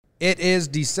It is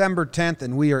December 10th,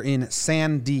 and we are in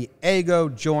San Diego,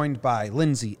 joined by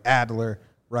Lindsay Adler,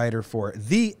 writer for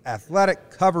The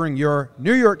Athletic, covering your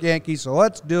New York Yankees. So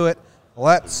let's do it.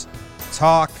 Let's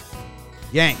talk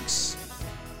Yanks.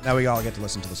 Now we all get to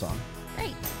listen to the song.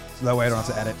 Great. So that way I don't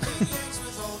have to edit.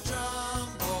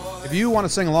 If you want to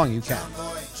sing along, you can.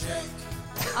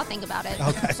 I'll think about it.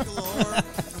 Okay.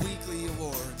 Weekly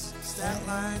awards, stat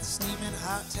lines, steaming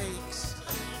hot takes.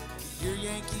 Your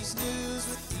Yankees news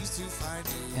with these two fine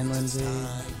dudes. And Lindsay.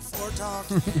 Time for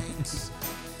Talking Yanks.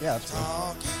 Yeah, that's cool.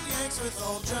 Talking Yanks with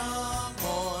old John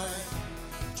Boy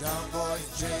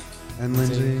and Jake. And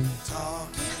Lindsay.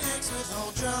 Talking Yanks with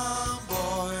old John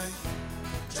Boy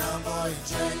and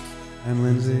Jake. And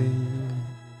Lindsay.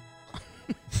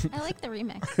 I like the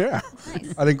remix. Yeah.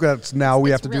 Nice. I think that's now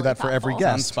we It's have to do really that for every thoughtful.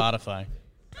 On guest. Spotify.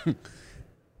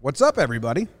 What's up,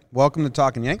 everybody? Welcome to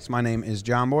Talking Yanks. My name is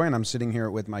John Boy, and I'm sitting here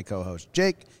with my co-host,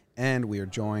 Jake, and we are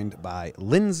joined by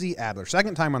Lindsay Adler.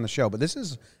 Second time on the show, but this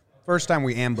is first time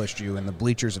we ambushed you in the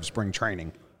bleachers of spring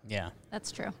training. Yeah.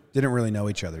 That's true. Didn't really know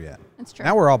each other yet. That's true.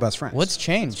 Now we're all best friends. What's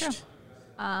changed? true.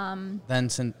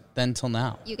 Then till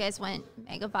now? You guys went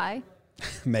Mega Vi.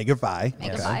 Mega Vi?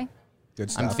 Mega Okay. Vi. Good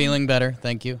I'm stuff. feeling better.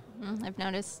 Thank you. I've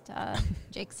noticed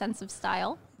Jake's sense of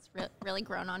style. It's really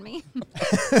grown on me.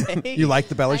 You like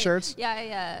the belly I- shirts?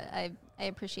 Yeah, I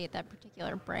appreciate that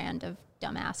particular brand of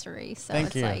dumbassery. So Thank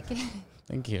it's you. like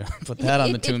Thank you. Put that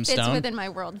on the it fits tombstone. within my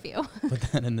worldview. Put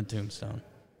that in the tombstone.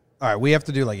 All right, we have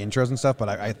to do like intros and stuff, but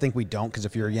I think we don't, because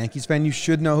if you're a Yankees fan, you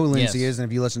should know who Lindsay Yes. is, and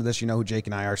if you listen to this, you know who Jake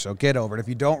and I are. So get over it. If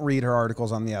you don't read her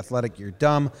articles on The Athletic, you're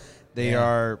dumb. They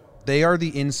are the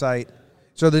insight.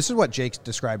 So this is what Jake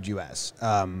described you as.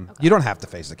 You don't have to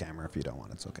face the camera if you don't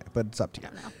want. It's okay, but it's up to you.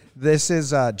 don't know. This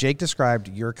is Jake described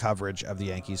your coverage of the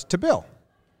Yankees to Bill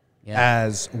Yeah.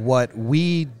 as what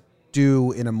we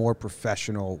do in a more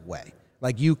professional way.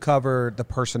 Like you cover the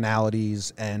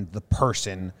personalities and the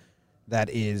person that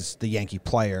is the Yankee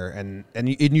player, and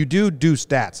you do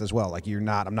stats as well. Like you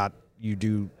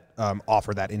do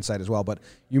offer that insight as well, but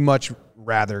you much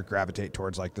rather gravitate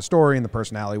towards like the story and the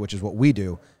personality, which is what we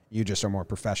do. You just are more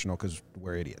professional because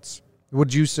we're idiots.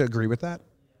 Would you agree with that?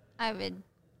 I would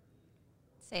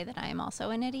say that I am also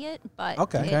an idiot, but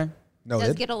Okay. it Okay. does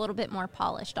Noted. get a little bit more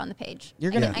polished on the page.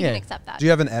 You're I gonna- can- I yeah. can accept that. Do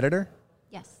you have an editor?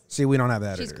 Yes. See, we don't have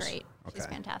editors. She's great. She's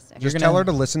Okay. fantastic. Just You're tell gonna- her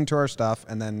to listen to our stuff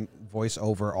and then voice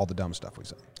over all the dumb stuff we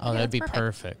say. Oh, Okay, that'd be that's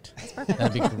perfect. That's perfect.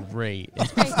 That'd be great.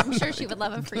 Great. I'm sure she would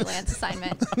love a freelance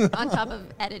assignment on top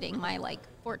of editing my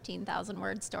 14,000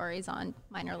 word stories on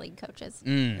minor league coaches.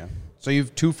 Yeah. So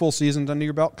you've 2 full seasons under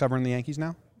your belt covering the Yankees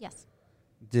now? Yes.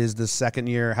 How does the second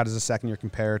year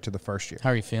compare to the first year? How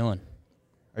are you feeling?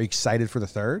 Are you excited for the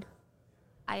third?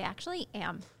 I actually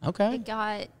am. Okay.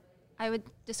 I would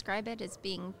describe it as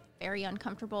being very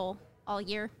uncomfortable all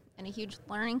year and a huge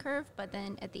learning curve, but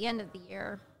then at the end of the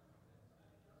year,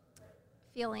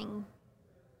 feeling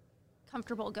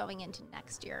comfortable going into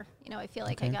next year. I feel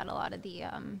like I got a lot of the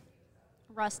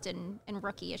rust and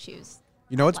rookie issues.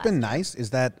 You know what's last been year. nice is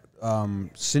that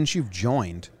since you've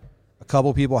joined, a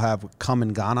couple people have come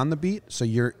and gone on the beat. So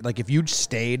you're like, if you'd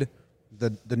stayed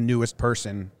the newest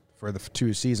person for the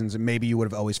 2 seasons, maybe you would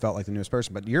have always felt like the newest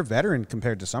person. But you're a veteran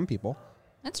compared to some people.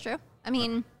 That's true. I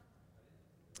mean,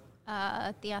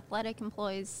 The Athletic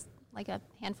employs like a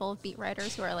handful of beat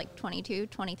writers who are 22,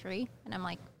 23, and I'm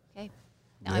like, okay,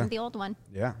 now Yeah. I'm the old one.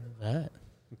 Yeah. That.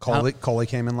 Coley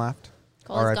came and left.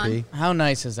 Cole's R.I.P. gone. How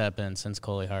nice has that been since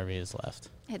Coley Harvey has left?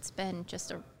 It's been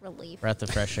just a relief. Breath of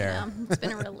fresh air. Yeah, it's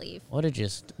been a relief. What a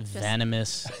just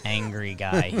venomous, angry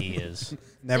guy he is.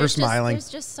 Never There's smiling. There's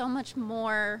just so much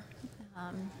more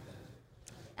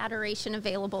adoration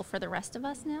available for the rest of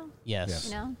us now. Yes.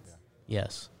 You know,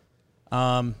 Yes.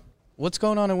 What's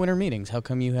going on in winter meetings? How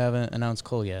come you haven't announced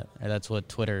Cole yet? Or that's what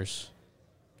Twitter's.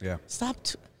 Yeah. Stop.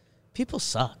 People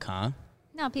suck, huh?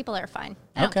 no, people are fine.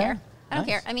 I don't Okay. care. I don't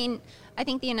Nice. care. I mean, I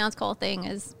think the announce Cole thing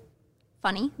is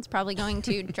funny. It's probably going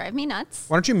to drive me nuts.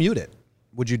 Why don't you mute it?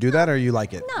 Would you do that, or you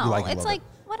like it? No, you like it, it's love like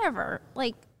it? whatever.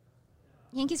 Like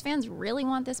Yankees fans really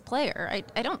want this player.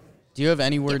 I don't. Do you have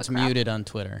any a words crap. muted on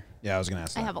Twitter? Yeah, I was gonna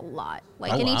ask that. I have a lot.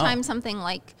 Like Oh, wow. anytime something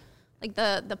like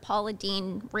the Paula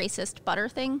Dean racist butter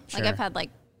thing. Like Sure. I've had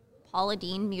Paula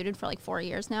Dean muted for 4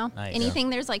 years now. Nice. Anything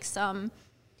there's some,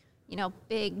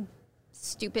 big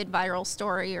stupid viral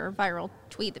story or viral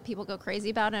tweet that people go crazy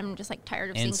about, I'm just tired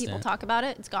of seeing people Instant. talk about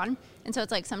it. It's gone. And so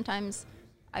it's sometimes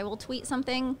I will tweet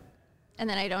something and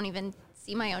then I don't even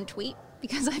see my own tweet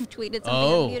because I've tweeted something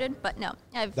Oh. and muted. But no,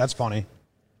 That's funny.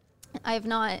 I have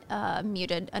not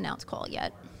muted announce Cole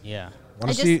yet. Yeah. Want I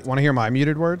to see? just- Want to hear my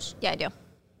muted words? Yeah, I do.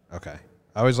 Okay.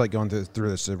 I always like going through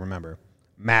this to remember.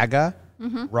 MAGA,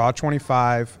 Raw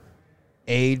 25,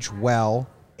 aged well,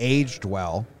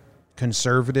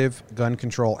 conservative, gun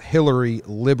control, Hillary,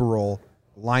 liberal,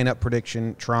 lineup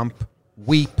prediction, Trump,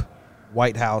 Weep,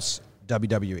 White House,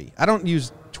 WWE. I don't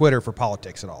use Twitter for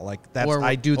politics at all. Like that's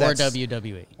I do that. Or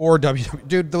WWE. Or WWE.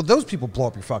 Dude, those people blow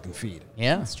up your fucking feed.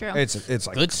 Yeah, That's true. It's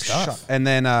like Good stuff. And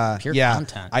then Pure yeah,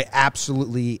 content. I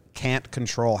absolutely can't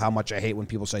control how much I hate when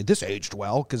people say this aged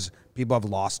well, because people have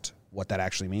lost what that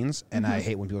actually means, and I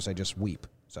hate when people say just weep.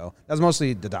 So that's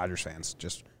mostly the Dodgers fans.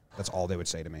 Just that's all they would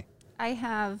say to me. I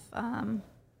have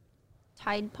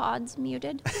Tide Pods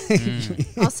muted.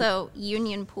 Also,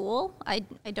 Union Pool. I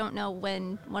don't know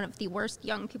when one of the worst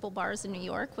young people bars in New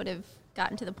York would have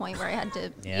gotten to the point where I had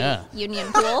to Yeah. use Union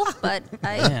Pool, but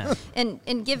Yeah.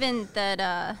 and given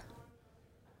that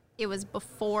it was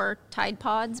before Tide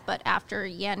Pods, but after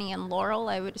Yanni and Laurel,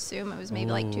 I would assume it was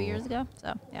maybe like 2 years ago.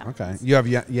 So yeah. Okay, you have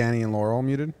Yanni and Laurel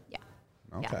muted. Yeah.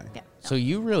 Okay, Yeah. So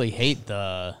you really hate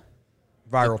the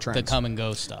viral trends. the come and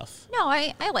go stuff. No,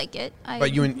 I like it.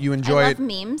 But you enjoy I it. love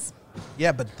memes.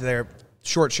 Yeah, but they're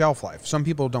short shelf life. Some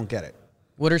people don't get it.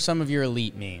 What are some of your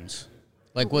elite memes?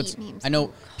 Like Elite what's memes. I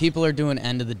know people are doing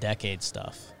end of the decade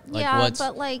stuff. Like Yeah, what's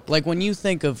but, like- when you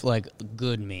think of like a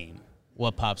good meme,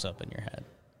 what pops up in your head?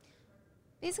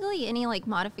 Basically, any like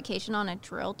modification on a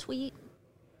drill tweet.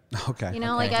 Okay. You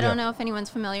know, Okay. like I don't know if anyone's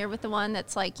familiar with the one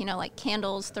that's like, you know, like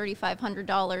candles,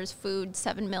 $3,500, food,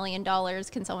 $7 million.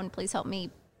 Can someone please help me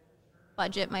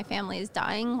budget? My family is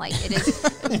dying. Like it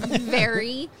is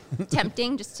very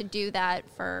tempting just to do that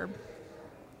for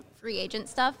free agent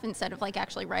stuff instead of like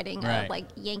actually writing Right. a like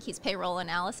Yankees payroll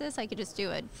analysis. I could just do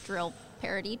a drill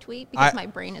parody tweet because I- my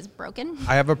brain is broken.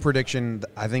 I have a prediction.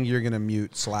 I think you're going to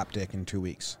mute Slapdick in 2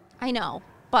 weeks. I know,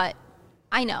 but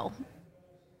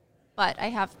I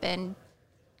have been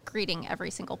greeting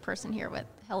every single person here with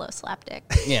hello slapdick.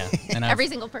 Yeah, and Every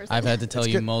single person. I've had to tell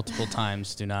That's you good. multiple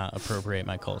times, do not appropriate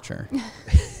my culture.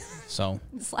 So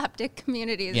The slapdick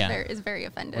community is, Yeah. is very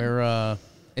offended. we're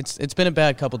it's been a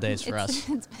bad couple days for us.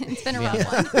 It's been a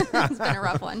rough one. It's been a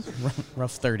rough one.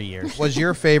 Rough 30 years. Was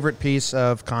your favorite piece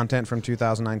of content from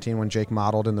 2019 when Jake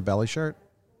modeled in the belly shirt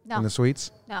No, in the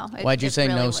suites? no. Why'd you it say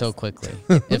really no was- so quickly?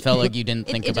 It felt like you didn't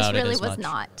think it about just really it as was much.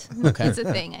 not. Okay. It's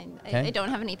a thing. I Okay. don't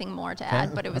have anything more to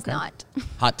add, but it was not.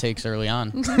 Hot takes early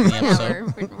on in the Yeah,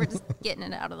 episode. we're just getting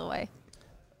it out of the way.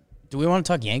 Do we want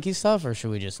to talk Yankee stuff or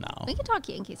should we just now? We can talk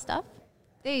Yankee stuff.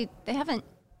 They haven't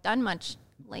done much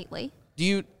lately. Do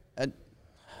you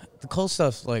the Cole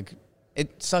stuff, like,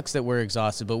 it sucks that we're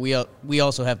exhausted, but we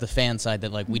also have the fan side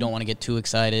that, like, we don't want to get too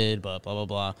excited, but blah, blah,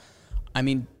 blah. I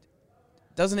mean,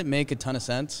 doesn't it make a ton of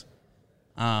sense?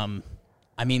 I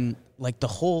mean, like,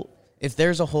 if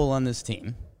there's a hole on this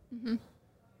team,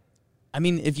 I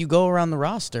mean, if you go around the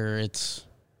roster,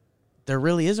 there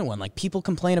really isn't one. Like, people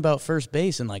complain about first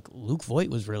base, and, like, Luke Voit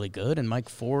was really good, and Mike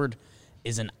Ford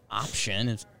is an option.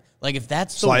 If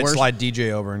that's the worst... Slide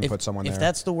DJ over and put someone there. If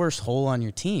that's the worst hole on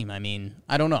your team, I mean,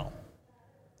 I don't know.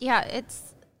 Yeah,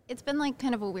 it's been like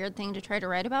kind of a weird thing to try to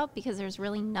write about because there's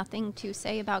really nothing to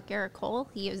say about Garrett Cole.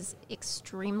 He is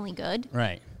extremely good.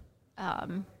 Right.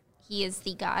 He is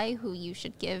the guy who you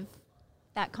should give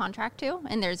that contract to,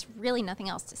 and there's really nothing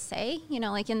else to say. You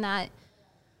know, like in that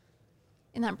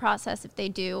process, if they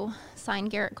do sign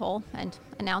Garrett Cole and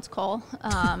announce Cole,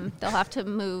 they'll have to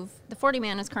move. The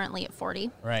 40-man is currently at 40.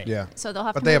 Right. Yeah. So they'll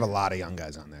have But to they move, have a lot of young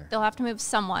guys on there. they'll have to move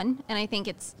someone, and I think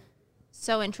it's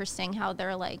so interesting how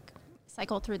they're like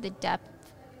cycle through the depth.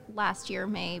 Last year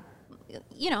Mike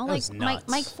was nuts.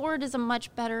 Mike Ford is a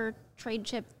much better trade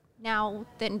chip now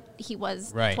than he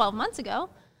was Right. 12 months ago.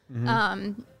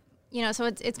 You know, so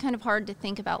it's kind of hard to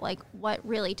think about like what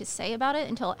really to say about it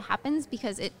until it happens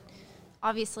because it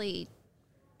obviously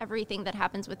everything that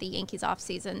happens with the Yankees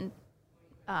offseason,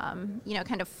 you know,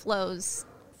 kind of flows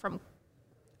from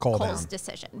Cole Cole's down.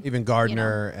 decision. Even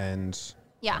Gardner and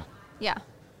Yeah.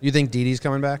 you think Didi's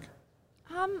coming back?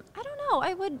 I don't know.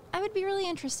 I would be really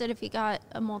interested if he got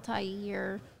a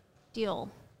multi-year deal.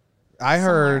 I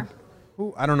heard. Somewhere.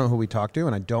 I don't know who we talked to,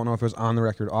 and I don't know if it was on the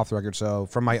record, off the record. So,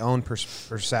 from my own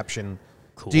perception,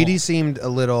 Cool. Didi seemed a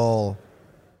little.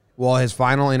 Well, his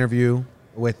final interview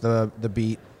with the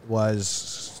beat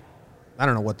was, I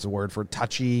don't know what's the word for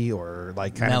touchy or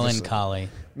like kind of Melancholy.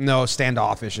 no,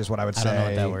 standoffish is what I would say. I don't know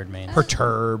what that word means.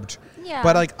 Perturbed. Yeah.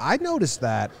 But like I noticed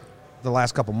that the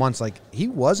last couple months, like he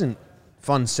wasn't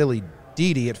fun, silly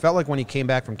Didi. It felt like when he came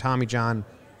back from Tommy John,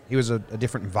 he was a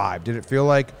different vibe. Did it feel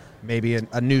like maybe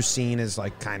a new scene is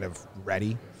like kind of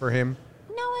ready for him?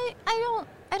 No,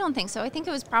 I don't think so. I think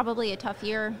it was probably a tough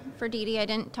year for Didi. I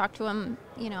didn't talk to him,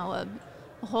 you know,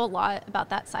 a whole lot about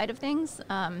that side of things.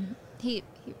 he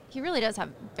really does have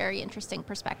very interesting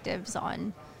perspectives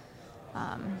on,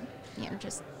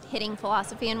 just hitting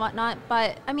philosophy and whatnot.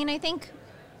 But I mean, I think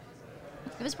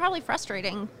it was probably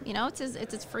frustrating. It's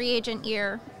his free agent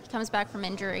year. He comes back from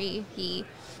injury. He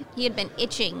had been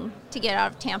itching to get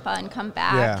out of Tampa and come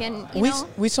back. Yeah. And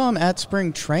We saw him at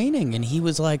spring training, and he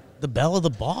was like the belle of the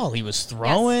ball. He was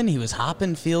throwing, he was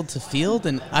hopping field to field,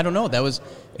 and I don't know.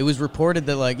 It was reported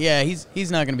that like, yeah,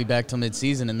 he's not going to be back till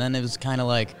midseason, and then it was kind of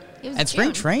like at spring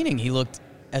June. training he looked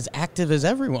as active as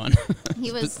everyone. He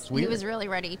It's he weird. was really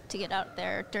ready to get out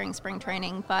there during spring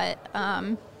training, but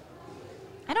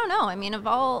I don't know. I mean, of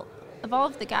all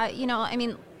of the guys, I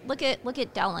mean, look at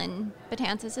Dellin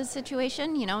Betances'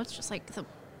 situation. It's just like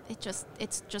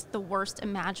it's just the worst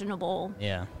imaginable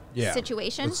Yeah.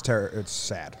 situation. It's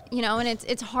sad. And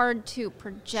it's hard to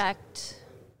project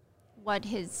what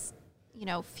his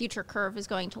future curve is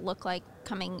going to look like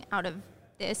coming out of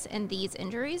this and these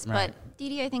injuries. Right. But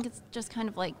Didi, I think it's just kind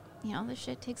of like this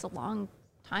shit takes a long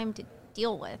time to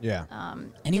deal with. Yeah.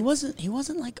 And he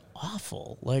wasn't like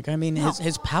awful. Like, I mean,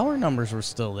 his power numbers were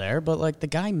still there, but like the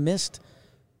guy missed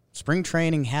spring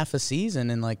training half a season,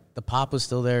 and like the pop was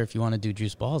still there if you want to do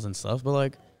juice balls and stuff. But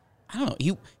like, I don't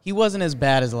know, he wasn't as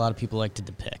bad as a lot of people like to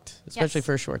depict, especially Yes.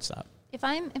 for a shortstop. If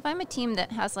I'm a team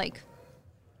that has like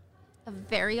a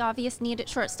very obvious need at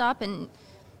shortstop, and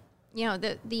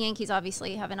the Yankees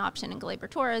obviously have an option in Gleyber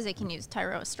Torres, they can use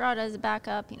Tyro Estrada as a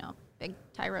backup. Big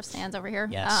Tyro stands over here.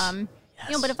 Yes.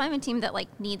 Yes. But if I'm a team that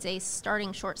like needs a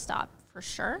starting shortstop for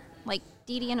sure, like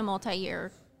Didi in a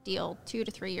multi-year deal, 2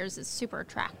 to 3 years is super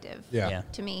attractive. Yeah.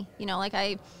 To me,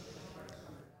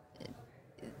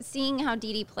 seeing how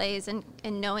Didi plays and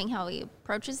knowing how he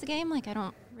approaches the game, like I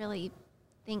don't really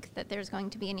think that there's going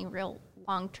to be any real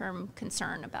long-term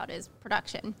concern about his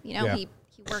production. Yeah. He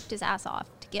worked his ass off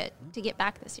to get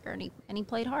back this year, and he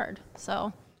played hard.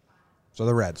 So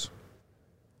The Reds.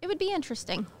 it would be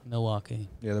interesting. Milwaukee.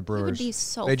 Yeah, the It Brewers. would be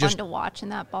so They fun just- to watch in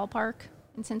that ballpark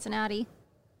in Cincinnati.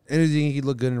 Anything he'd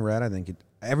look good in red, I think.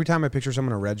 Every time I picture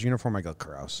someone in a Reds uniform, I go,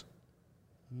 Kraus.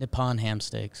 Nippon ham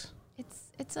steaks.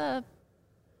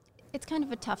 It's kind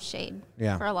of a tough shade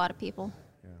Yeah. for a lot of people.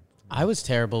 I was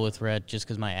terrible with red just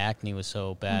because my acne was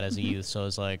so bad as a youth. So I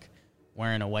was like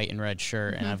wearing a white and red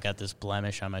shirt, and I've got this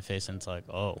blemish on my face, and it's like,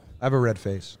 oh. I have a red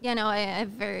face. Yeah, no, I have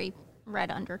very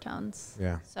red undertones.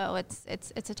 Yeah. So it's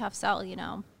a tough sell,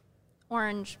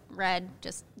 Orange, red,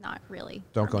 just not really.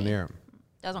 Don't for go me. near him.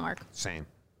 Doesn't work. Same.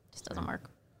 Just doesn't work.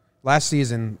 Last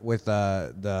season with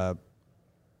the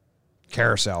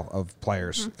carousel of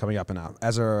players coming up and out,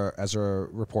 as a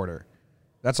reporter,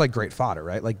 that's like great fodder,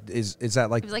 right? Like is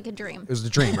that like It was like a dream. it was the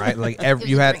dream, right? Like was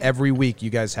you a had dream. every week you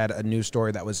guys had a new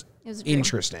story that was It was a dream.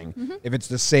 interesting. If it's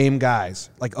the same guys,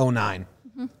 like 09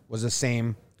 was the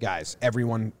same guys.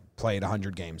 Everyone played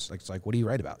 100 games. Like it's like, what do you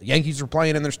write about? The Yankees are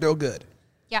playing and they're still good.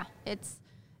 Yeah,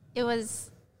 it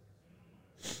was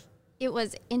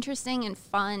interesting and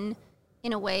fun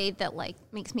in a way that like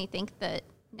makes me think that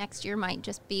next year might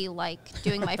just be like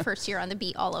doing my first year on the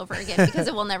beat all over again, because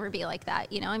it will never be like that.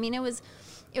 I mean, it was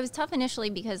tough initially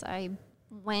because I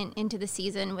went into the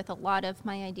season with a lot of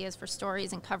my ideas for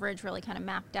stories and coverage really kind of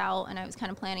mapped out, and I was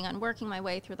kind of planning on working my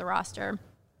way through the roster.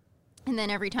 And then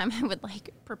every time I would like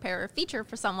prepare a feature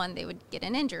for someone, they would get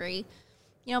an injury.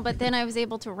 But then I was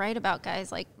able to write about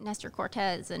guys like Nestor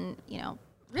Cortez and,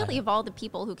 really of all the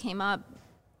people who came up,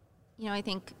 I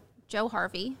think Joe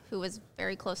Harvey, who was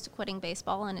very close to quitting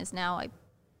baseball and is now, I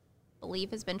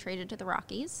believe, has been traded to the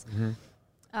Rockies.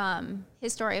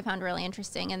 His story I found really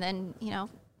interesting. And then,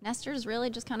 Nestor's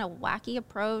really just kind of wacky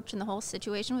approach and the whole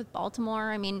situation with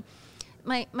Baltimore. I mean,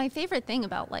 my favorite thing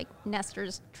about like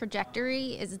Nestor's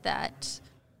trajectory is that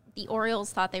the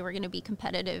Orioles thought they were going to be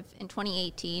competitive in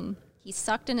 2018. He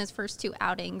sucked in his first 2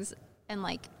 outings, and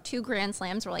like 2 grand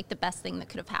slams were like the best thing that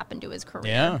could have happened to his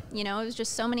career. Yeah. It was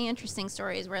just so many interesting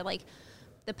stories where like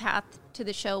the path to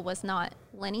the show was not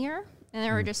linear, and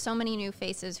there were just so many new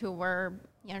faces who were,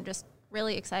 just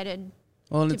really excited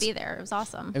to be there. It was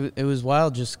awesome. It was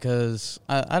wild just because,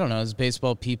 I don't know, as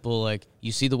baseball people, like,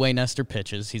 you see the way Nestor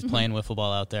pitches. He's playing wiffle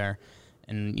ball out there.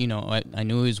 And, I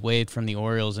knew he was waived from the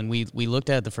Orioles. And we looked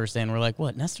at it the first day and we're like,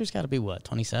 what? Nestor's got to be,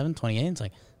 27, 28? It's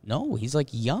like, no, he's, like,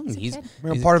 young. He's a kid.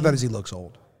 Well, part of that is he looks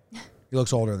old. He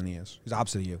looks older than he is. He's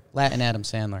opposite of you. Latin Adam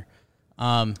Sandler.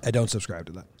 I don't subscribe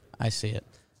to that. I see it.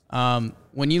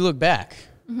 When you look back,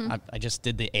 I just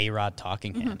did the A-Rod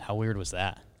talking hand. How weird was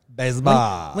that?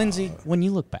 Baseball. Lindsay, when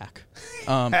you look back,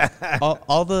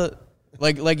 all the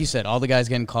like you said, all the guys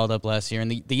getting called up last year, and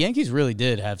the Yankees really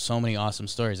did have so many awesome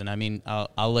stories. And I mean,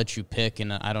 I'll let you pick,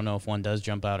 and I don't know if one does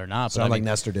jump out or not. Sounded but like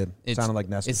Nestor did. Sounded like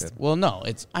Nestor did. Well, no,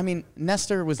 it's. I mean,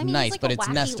 Nestor was nice, like but a it's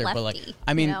wacky Nestor. lefty, But like,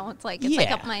 I mean, it's like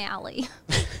up my alley.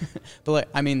 But like,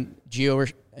 I mean,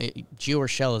 Gio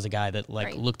Urshela is a guy that like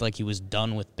Right. looked like he was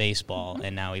done with baseball,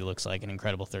 and now he looks like an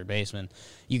incredible third baseman.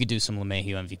 You could do some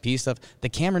LeMahieu MVP stuff. The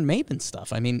Cameron Maybin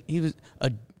stuff. I mean, he was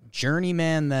a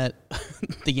journeyman that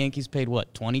the Yankees paid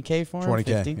what, $20K for him? 20K,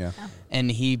 50? yeah. And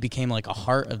he became like a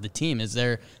heart of the team. Is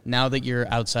there, now that you're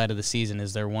outside of the season,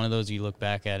 is there one of those you look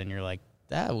back at and you're like,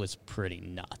 that was pretty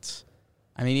nuts?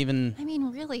 I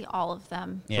mean, Really, all of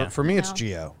them. Yeah. For me, it's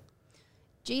No.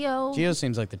 Gio. Gio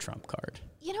seems like the trump card.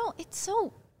 It's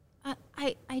so.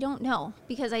 I don't know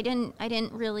because I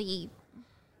didn't really.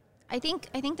 I think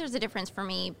there's a difference for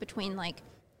me between like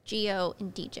Gio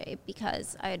and DJ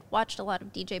because I had watched a lot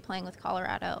of DJ playing with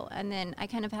Colorado, and then I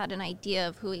kind of had an idea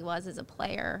of who he was as a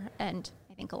player, and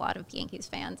I think a lot of Yankees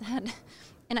fans had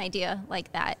an idea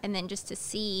like that, and then just to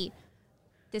see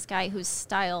this guy whose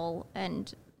style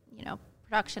and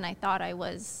production I thought I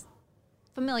was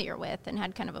familiar with and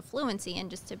had kind of a fluency in,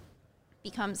 just to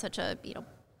become such a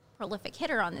prolific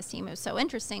hitter on this team, it was so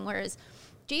interesting. Whereas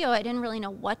Gio, I didn't really know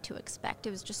what to expect.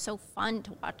 It was just so fun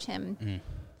to watch him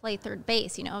play third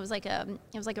base. It was like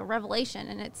a revelation,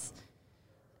 and it's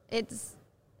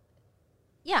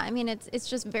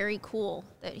just very cool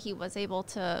that he was able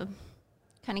to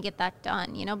kind of get that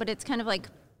done. But it's kind of like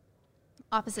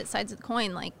opposite sides of the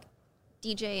coin, like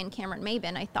DJ and Cameron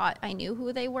Maybin. I thought I knew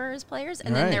who they were as players,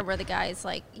 and then there were the guys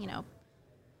like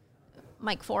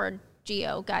Mike Ford,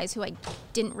 Gio, guys who I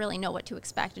didn't really know what to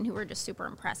expect and who were just super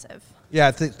impressive. Yeah,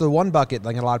 I think the one bucket,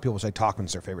 like a lot of people say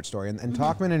Tauchman's their favorite story. And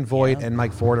Tauchman and Voit and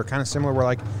Mike Ford are kind of similar where,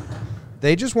 like,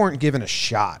 they just weren't given a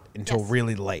shot until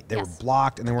really late. They were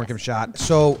blocked and they weren't given a shot.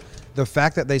 So the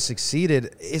fact that they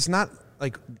succeeded is not,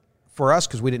 like, for us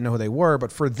because we didn't know who they were,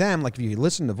 but for them, like, if you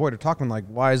listen to Voit or Tauchman, like,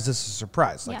 why is this a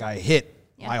surprise? Like, I hit.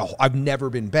 I've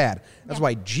never been bad. That's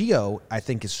why Gio, I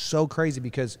think, is so crazy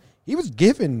because he was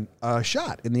given a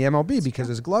shot in the MLB because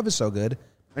his glove is so good,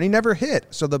 and he never hit.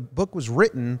 So the book was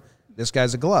written, this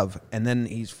guy's a glove, and then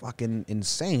he's fucking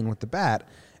insane with the bat.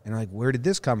 And like, where did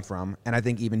this come from? And I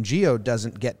think even Gio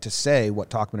doesn't get to say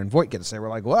what Tauchman and Voit get to say. We're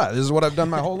like, what? This is what I've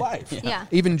done my whole life.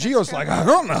 Even Gio's like, I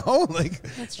don't know. Like,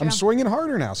 I'm swinging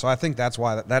harder now. So I think that's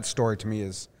why that story to me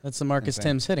is That's the Marcus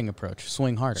Timms hitting approach.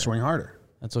 Swing harder. swing harder.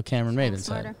 That's what Cameron Maybin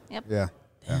said. Yep. Yeah.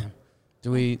 Damn.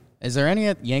 Is there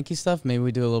any Yankee stuff? Maybe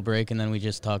we do a little break and then we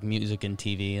just talk music and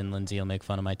TV and Lindsay will make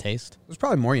fun of my taste. There's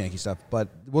probably more Yankee stuff, but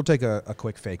we'll take a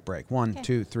quick fake break. 1,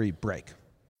 2, 3, break.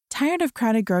 Tired of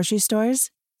crowded grocery stores?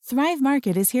 Thrive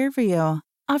Market is here for you,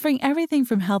 offering everything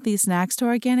from healthy snacks to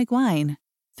organic wine.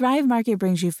 Thrive Market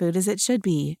brings you food as it should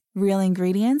be, real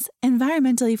ingredients,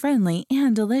 environmentally friendly,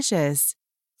 and delicious.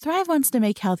 Thrive wants to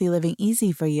make healthy living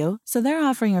easy for you, so they're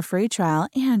offering a free trial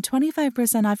and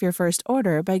 25% off your first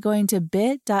order by going to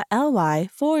bit.ly/save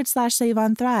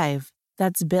on Thrive.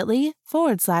 That's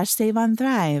bit.ly/save on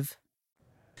Thrive.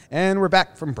 And we're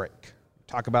back from break.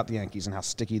 Talk about the Yankees and how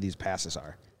sticky these passes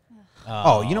are.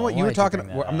 Oh, you know what? You were talking.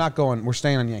 I'm not going. We're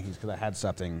staying on Yankees because I had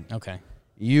something. Okay.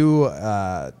 You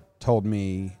told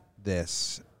me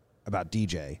this about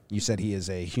DJ. You said he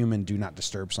is a human do not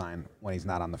disturb sign when he's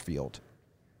not on the field.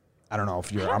 I don't know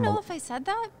if you're. I don't know if I said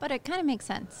that, but it kind of makes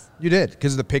sense. You did,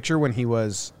 because the picture when he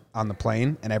was on the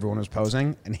plane and everyone was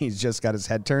posing and he's just got his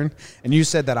head turned, and you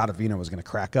said that Ottavino was going to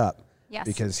crack up. Yes.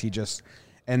 Because he just,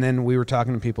 and then we were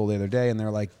talking to people the other day and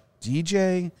they're like,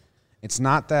 DJ, it's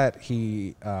not that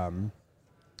he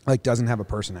like doesn't have a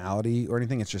personality or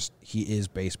anything. It's just he is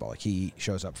baseball. Like, he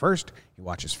shows up first, he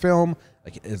watches film,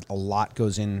 like a lot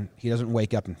goes in. He doesn't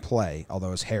wake up and play,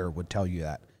 although his hair would tell you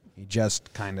that. He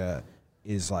just kind of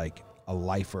is like a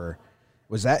lifer.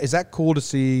 Is that cool to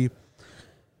see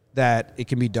that it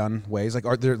can be done ways? Like,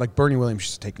 are there, like, Bernie Williams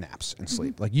used to take naps and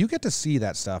sleep. Like, you get to see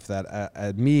that stuff that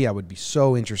I would be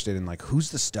so interested in, like, who's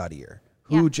the studier?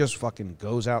 Who just fucking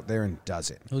goes out there and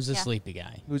does it? Who's the sleepy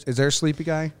guy? Is there a sleepy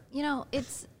guy?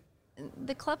 It's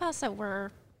the clubhouse that we're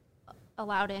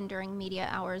allowed in during media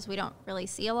hours. We don't really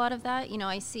see a lot of that.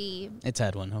 I see It's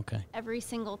Edwin. Okay. every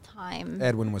single time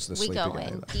Edwin was the we sleepy go guy.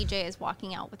 in, DJ is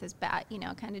walking out with his bat,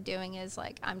 kind of doing his,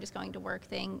 like, I'm just going to work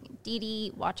thing.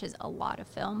 Didi watches a lot of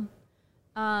film.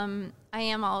 I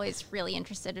am always really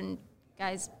interested in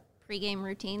guys' pregame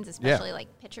routines, especially like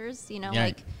pitchers,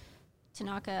 like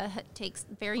Tanaka takes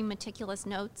very meticulous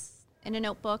notes in a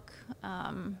notebook.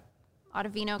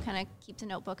 Ottavino kind of keeps a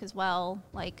notebook as well.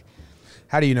 Like,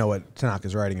 How do you know what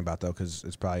Tanaka's writing about, though? Because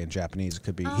it's probably in Japanese. It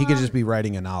could be he could just be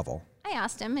writing a novel. I I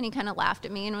asked him, and he kind of laughed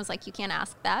at me and was like, "You can't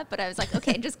ask that." But I was like,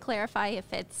 "Okay, just clarify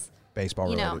if it's Baseball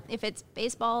related. if it's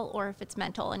baseball or if it's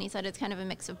mental." And he said it's kind of a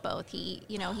mix of both. He,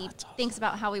 he thinks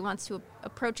about how he wants to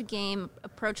approach a game,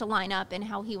 approach a lineup, and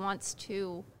how he wants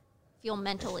to feel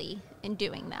mentally in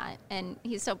doing that. And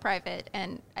he's so private,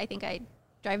 and I think I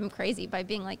drive him crazy by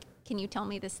being like, "Can you tell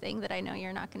me this thing that I know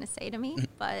you're not going to say to me?"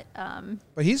 But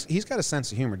he's got a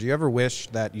sense of humor. Do you ever wish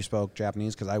that you spoke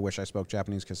Japanese? Because I wish I spoke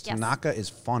Japanese because Yes. Tanaka is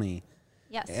funny.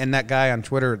 yes, And that guy on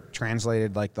Twitter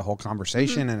translated like the whole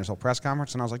conversation and his whole press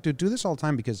conference. And I was like, dude, do this all the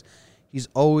time because he's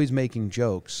always making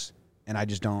jokes and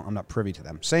I'm not privy to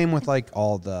them. Same with like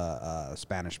all the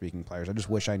Spanish speaking players. I just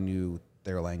wish I knew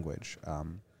their language.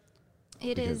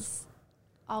 it is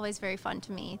always very fun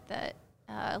to me that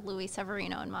Luis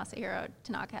Severino and Masahiro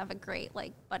Tanaka have a great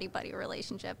like buddy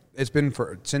relationship. It's been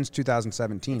since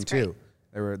 2017 It's too.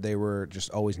 They were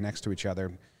just always next to each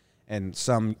other. And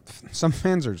some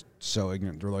fans are so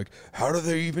ignorant. They're like, how do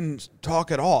they even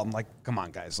talk at all? I'm like, come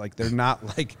on, guys. Like, they're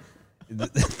not like.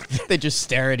 They just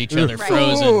stare at each other, Right.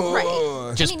 frozen,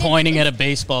 Right. just I mean, pointing it's- at a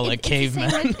baseball like It's the same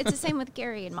cavemen. with- it's the same with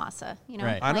Gary and Masa.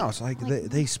 Right. I know. It's like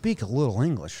they speak a little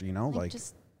English, like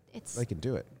just it's they can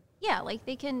do it. yeah, like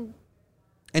they can.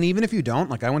 And even if you don't,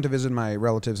 like I went to visit my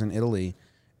relatives in Italy,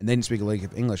 and they didn't speak a lick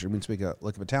of English, or we didn't speak a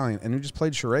lick of Italian, and we just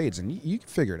played charades, and you can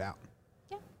figure it out.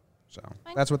 Yeah. So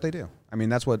Fine. that's what they do. I mean,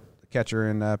 that's what catcher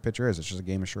and pitcher is. It's just a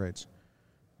game of charades.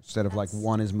 Instead of like That's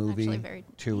one is actually movie, very-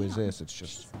 two is yeah. this. It's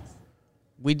just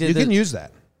We did. you can use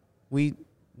that. We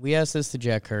asked this to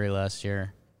Jack Curry last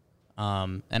year,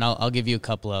 and I'll give you a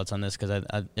couple outs on this because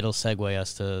it'll segue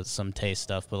us to some taste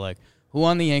stuff. But like, who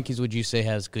on the Yankees would you say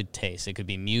has good taste? It could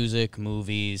be music,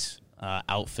 movies,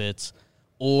 outfits,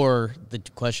 or the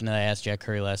question that I asked Jack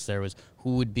Curry last there was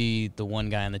who would be the one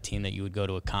guy on the team that you would go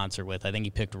to a concert with? I think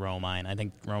he picked Romine. I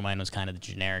think Romine was kind of the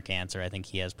generic answer. I think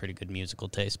he has pretty good musical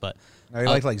taste, but I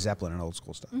like Zeppelin and old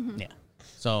school stuff. Mm-hmm. yeah.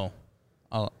 So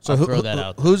I'll So throw that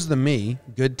out there. Who's the me?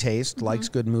 Good taste, Mm-hmm. likes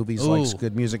good movies, Ooh. likes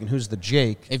good music, and who's the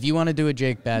Jake? If you want to do a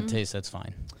Jake bad Mm-hmm. taste, that's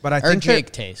fine. But I Or think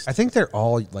Jake taste. I think they're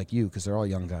all like you because they're all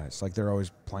young guys. Like they're always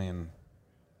playing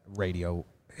radio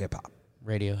hip hop.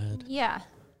 Radiohead. Yeah.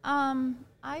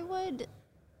 I would.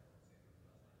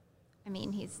 I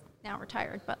mean, he's now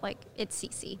retired, but like it's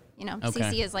CeCe. Okay.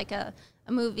 CeCe is like a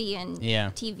movie and Yeah.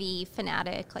 TV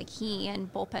fanatic. Like he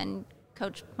and bullpen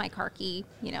coach Mike Harkey,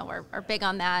 are big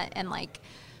on that. And like,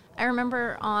 I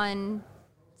remember on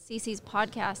CeCe's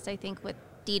podcast, I think with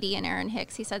Didi and Aaron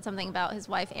Hicks, he said something about his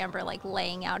wife Amber like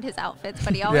laying out his outfits,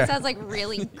 but he always Yeah. has like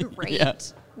really great, Yeah.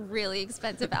 really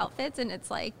expensive outfits, and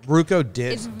it's like Ruko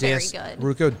It's very good.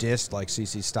 Ruko dissed like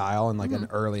CC style in like an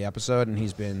early episode, and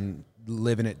he's been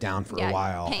living it down for Yeah, a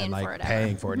while paying and like for it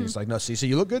paying ever. for it. And he's like, no, CC,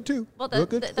 you look good too. Well, You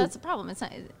look good. that's the problem. It's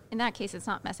not, in that case, it's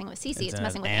not messing with CeCe. It's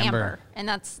messing with Amber. Amber, and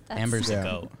that's Amber's Yeah. the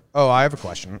goat. Oh, I have a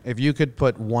question. If you could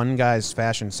put one guy's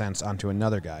fashion sense onto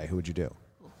another guy, who would you do?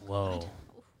 Whoa.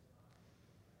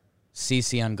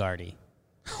 CC Ungardi.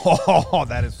 Oh,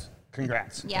 that is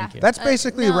congrats. yeah. Thank you. That's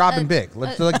basically no, Robin Big.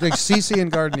 Like CC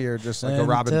and Gardner are just like a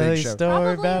Robin Big show.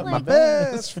 Probably about like-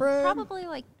 Best friend. Probably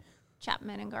like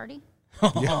Chapman and Gardy.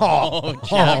 Oh,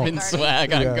 Chapman Ungardi.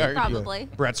 swag on Yeah. Gardi. Probably.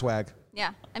 Brett Swag.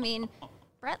 Yeah. I mean,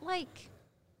 Brett, like,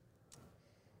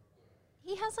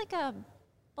 he has like a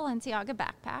Balenciaga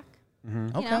backpack.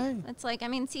 You Okay. know? It's like, I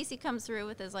mean, CeCe comes through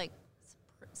with his like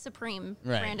Supreme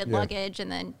Right. branded Yeah. luggage,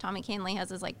 and then Tommy Canley has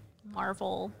his like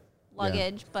Marvel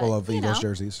luggage. But Full of you Eagles know,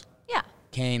 jerseys. Yeah.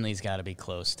 Canley's got to be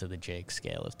close to the Jake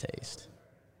scale of taste.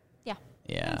 Yeah.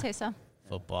 Yeah. I'd say so.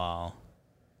 Football.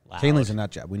 Loud. Canley's a nut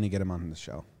job. We need to get him on the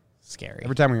show. Scary.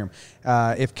 Every time we hear him.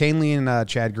 If Canley and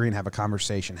Chad Green have a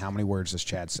conversation, how many words does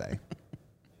Chad say?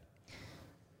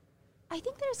 I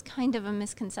think there's kind of a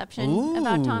misconception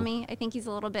about Ooh. Tommy. I think he's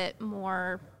a little bit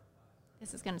more,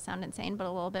 this is going to sound insane, but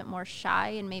a little bit more shy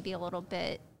and maybe a little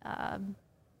bit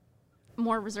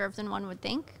more reserved than one would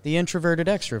think. The introverted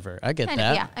extrovert. I get Kind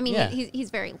that. of, yeah. I mean, yeah. he's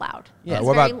very loud. Yeah. He's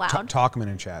What very about loud. Talkman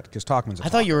and Chad? Because Talkman's a I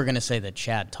thought you were going to say that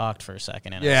Chad talked for a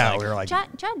second. And Yeah, I was we like, were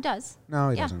like, Chad does. No,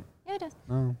 he yeah. doesn't. Yeah, he does.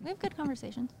 No. We have good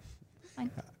conversations. Fine.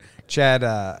 Chad,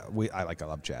 I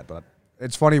love Chad, but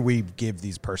it's funny we give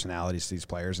these personalities to these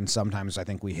players, and sometimes I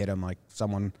think we hit them like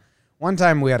someone. One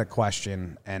time we had a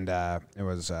question, and it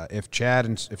was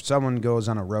if someone goes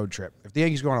on a road trip, if the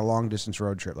Yankees go on a long distance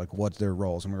road trip, like what's their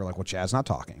roles? And we were like, well, Chad's not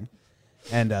talking,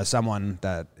 and someone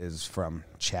that is from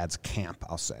Chad's camp,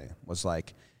 I'll say, was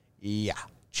like, yeah,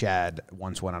 Chad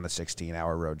once went on a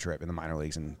 16-hour road trip in the minor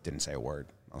leagues and didn't say a word.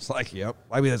 I was like, yep,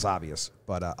 I mean that's obvious,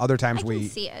 but other times I can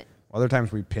see it. other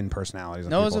times we pin personalities on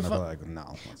No, people it's and a they're like,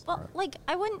 no. That's Well, not right. like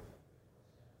I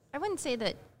wouldn't say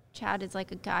that Chad is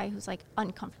like a guy who's like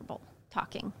uncomfortable.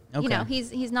 talking. Okay. You know,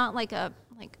 he's not like a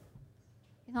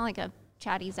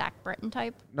chatty Zach Britton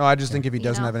type. No, I just think if he You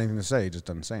doesn't know? have anything to say, he just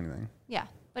doesn't say anything. Yeah,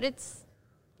 but it's.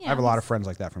 You I have a know, lot of he's- friends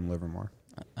like that from Livermore.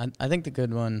 I think the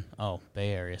good one. Oh,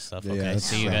 Bay Area stuff. Okay, that's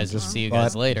see you fine. guys. Just See you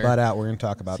guys later. Butt out. We're gonna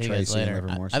talk about See you guys Tracy and later.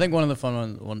 Livermore. I think one of the fun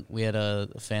ones. When we had a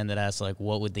fan that asked like,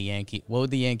 what would the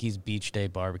Yankees beach day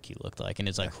barbecue look like? And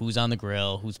it's like, who's on the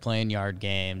grill? Who's playing yard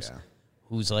games? Yeah.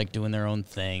 Who's like doing their own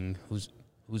thing? Who's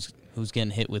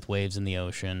getting hit with waves in the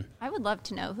ocean? I would love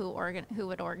to know who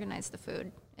would organize the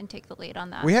food and take the lead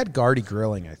on that. we had Gardy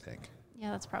grilling, I think.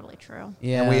 Yeah, that's probably true.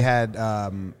 Yeah, And we had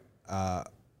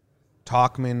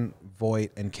Talkman,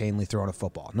 Voigt, and Canely throwing a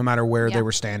football. No matter where they Yeah.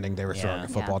 were standing, they were throwing Yeah. a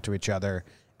football Yeah. to each other.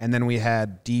 And then we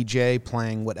had DJ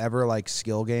playing whatever like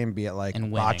skill game, be it like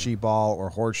And winning. bocce ball or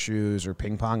horseshoes or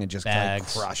ping pong, and just like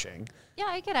Bags. crushing. Yeah,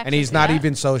 I could actually. And he's see not that.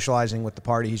 even socializing with the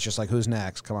party. He's just like, "Who's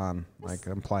next? Come on, like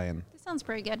I'm playing." This sounds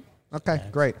pretty good. Okay,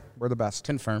 great. We're the best.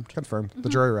 confirmed. Confirmed. The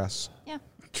jury rests. Yeah,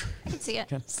 I can see it.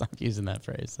 Gotta stop using that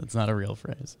phrase. That's not a real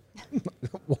phrase.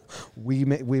 We've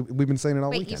been saying it all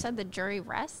Wait, weekend. you said the jury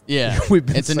rest? Yeah, We've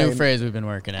been it's a new saying- phrase we've been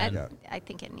working I, at. I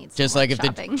think it needs Just some like if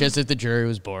workshopping. if the jury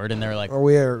was bored and they're like, Or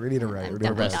we need to write. I'm We're we're doing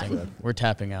definitely resting, done. we're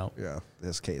tapping out. Yeah,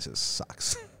 this case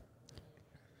sucks.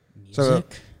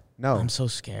 Music? No I'm so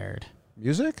scared.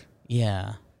 music.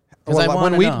 Yeah. 'Cause I Well,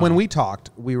 wanna know. when we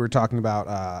talked, we were talking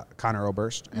about Connor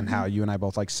Oberst and how you and I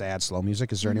both like sad, slow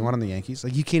music. Is there anyone on the Yankees?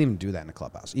 Like you can't even do that in a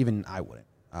clubhouse. Even I wouldn't.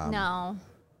 No,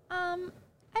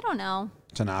 I don't know.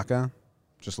 Tanaka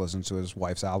just listens to his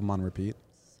wife's album on repeat.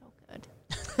 So good.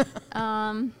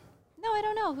 No, I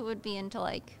don't know who would be into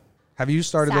like Have you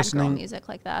started sad girl listening? music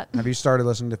like that. Have you started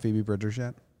listening to Phoebe Bridgers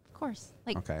yet? Of course,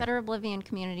 like Okay. Better Oblivion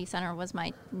Community Center was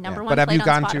my number Yeah. one. But have played you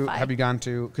gone on to? Spotify. Have you gone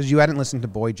to? Because you hadn't listened to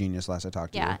Boy Genius last I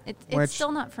talked to Yeah, you. it's which-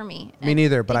 still not for me. me And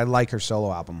neither. But I like her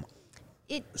solo album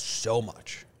It so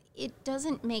much. it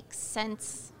doesn't make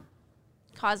sense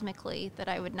cosmically that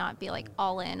I would not be like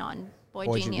all in on Boy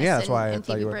Boy Genius Genius. Yeah, that's why I and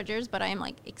thought Phoebe you were- Bridgers, but I am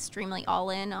like extremely all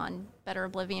in on Better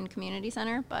Oblivion Community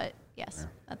Center. But yes,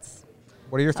 that's.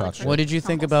 What are your Solid thoughts? truth. What did you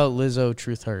think Crumbles. about Lizzo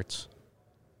Truth Hurts?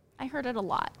 I heard it a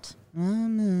lot.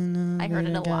 I heard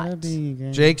it a lot.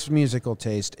 Jake's musical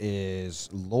taste is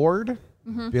Lord,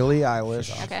 Billie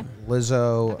Eilish, Okay.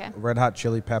 Lizzo, Okay. Red Hot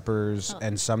Chili Peppers, Oh.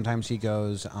 and sometimes he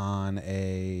goes on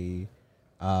a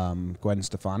Gwen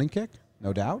Stefani kick,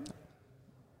 no doubt.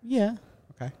 Yeah.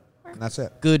 Okay, and that's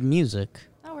it. Good music.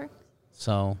 That works.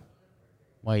 So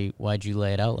why'd you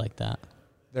lay it out like that?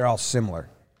 They're all similar.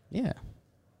 Yeah.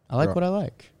 I like Bro. what I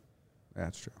like. Yeah,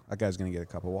 that's true. That guy's gonna get a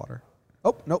cup of water.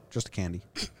 Oh nope, just a candy,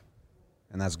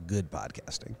 and that's good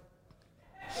podcasting.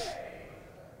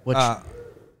 Which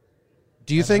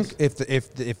Do you think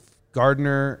if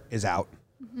Gardner is out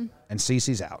and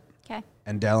Cece's out Okay.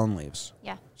 and Dellin leaves,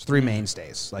 Yeah. it's three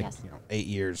mainstays, like Yes. 8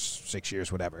 years, 6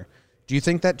 years, whatever. Do you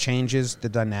think that changes the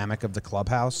dynamic of the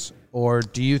clubhouse, or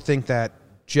do you think that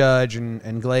Judge and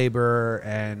Glaber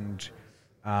and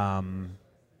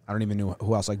I don't even know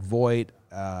who else, like Voigt,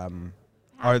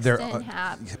 are there Paxton,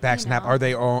 Happ, Paxton you Happ, know. are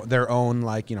they their own,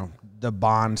 like, the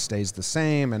bond stays the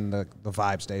same and the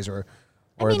vibe stays, or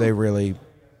I are mean, they really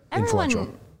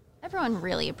influential? Everyone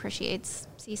really appreciates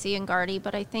CC and Gardy,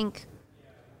 but I think,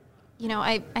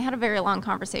 I had a very long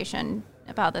conversation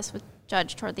about this with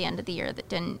Judge toward the end of the year that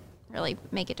didn't really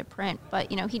make it to print.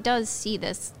 But, he does see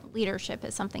this leadership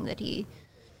as something that he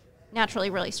naturally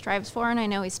really strives for. And I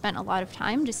know he spent a lot of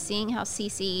time just seeing how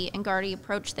CC and Gardy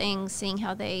approach things, seeing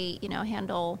how they,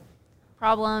 handle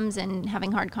problems and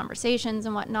having hard conversations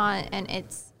and whatnot. And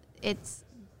it's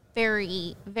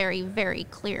very, very, very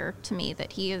clear to me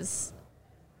that he is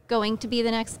going to be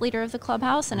the next leader of the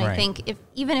clubhouse. And I Right. think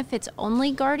even if it's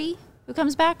only Gardy who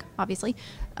comes back, obviously,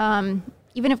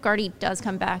 even if Gardy does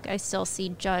come back, I still see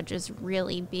Judge as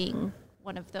really being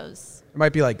one of those. It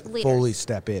might be like Leaders. fully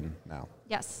step in now.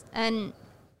 Yes. And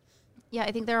yeah,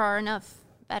 I think there are enough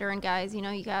veteran guys. You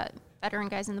got veteran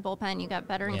guys in the bullpen, you got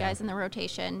veteran Yeah. guys in the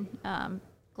rotation.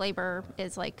 Glaber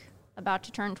is like about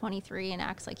to turn 23 and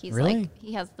acts like he's Really? like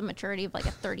he has the maturity of like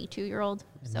a 32-year-old.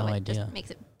 So no it idea. just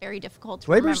makes it very difficult to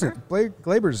Glaber's remember.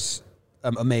 Glaber's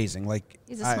amazing. Like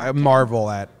He's a smart I kid. marvel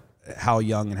at how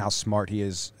young and how smart he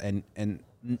is, and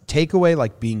take away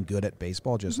like being good at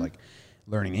baseball, just like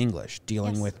learning English,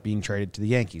 dealing Yes. with being traded to the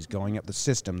Yankees, going up the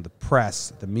system, the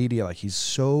press, the media. Like he's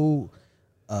so,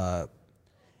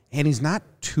 and he's not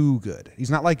too good.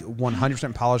 He's not like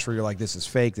 100% polished where you're like, this is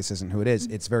fake, this isn't who it is.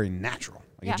 It's very natural.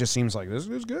 Like Yeah. it just seems like this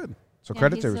is good. So Yeah,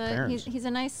 credit to he's his a- parents. He's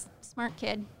a nice, smart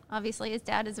kid. Obviously, his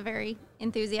dad is a very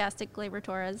enthusiastic Glaber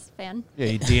Torres fan. Yeah,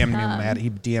 he DM'd me mad. He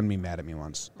DM'd me mad at me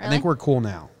once. I think Really? we're cool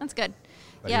now. That's good.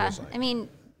 But he Yeah, was like- I mean,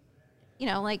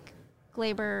 like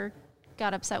Glaber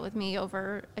got upset with me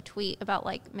over a tweet about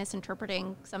like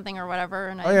misinterpreting something or whatever,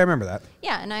 and Oh, yeah, I remember that.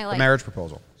 yeah, and I The like marriage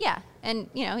proposal. yeah, and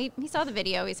you know he saw the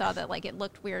video, he saw that like it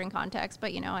looked weird in context,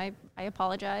 but you know I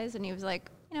apologized, and he was like,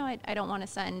 you know, I don't want to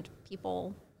send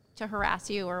people to harass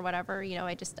you or whatever, you know,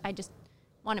 I just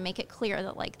want to make it clear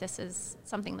that like this is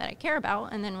something that I care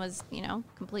about, and then was, you know,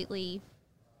 completely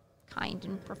kind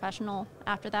and professional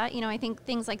after that. You know, I think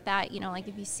things like that, you know, like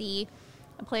if you see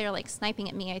a player like sniping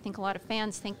at me, I think a lot of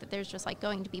fans think that there's just like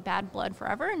going to be bad blood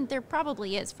forever, and there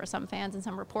probably is for some fans and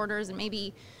some reporters, and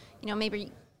maybe, you know,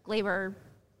 maybe Glaber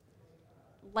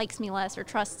likes me less or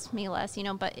trusts me less, you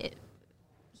know, but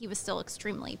he was still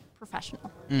extremely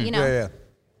professional, you know. Yeah.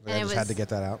 And I it just had was- to get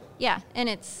that out. Yeah, and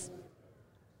it's,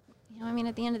 you know, I mean,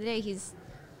 at the end of the day, he's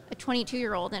a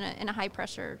 22-year-old in a high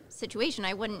pressure situation.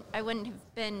 I wouldn't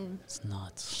have been It's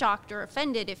nuts. shocked or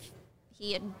offended if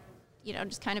he had, you know,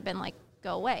 just kind of been like,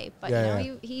 go away. But Yeah,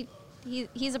 you know,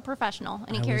 he's a professional,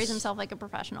 and he I carries was- himself like a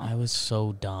professional. I was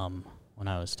so dumb when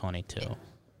I was 22.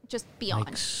 Just beyond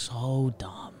Like, so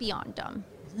dumb. beyond dumb.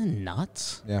 Isn't it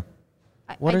nuts? Yeah.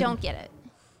 I What are- don't get it.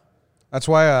 That's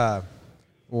why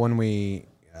when we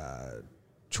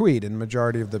tweet, and the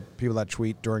majority of the people that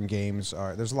tweet during games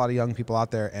there's a lot of young people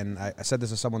out there, and I said this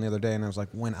to someone the other day, and I was like,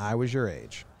 when I was your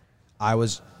age, I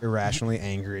was irrationally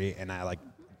angry, and I like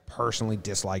personally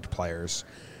disliked players.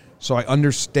 So I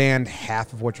understand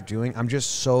half of what you're doing. I'm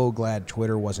just so glad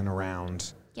Twitter wasn't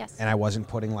around. Yes. And I wasn't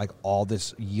putting like all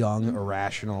this young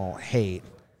irrational hate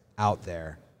out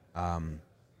there.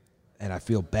 And I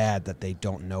feel bad that they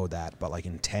don't know that, but like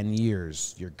in 10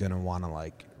 years, you're going to want to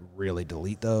like really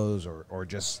delete those or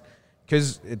just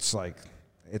because it's like,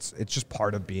 it's just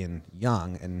part of being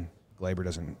young, and Glaber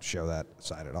doesn't show that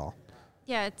side at all.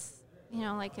 Yeah, it's, you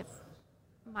know, like if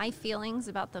my feelings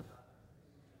about the,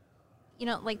 you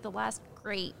know, like the last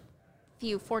great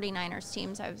few 49ers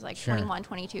teams, I was like Sure. 21,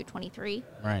 22, 23.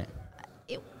 Right.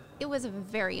 It was a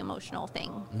very emotional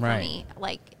thing for Right. me.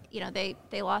 Like, you know,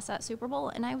 they lost that Super Bowl,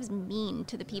 and I was mean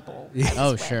to the people. Yeah. I was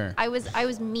Oh, with. sure. I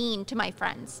was mean to my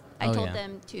friends. I Oh, told yeah.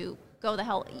 them to go the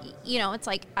hell. You know, it's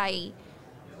like I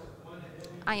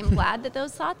am glad that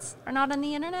those thoughts are not on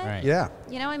the internet. Right. Yeah.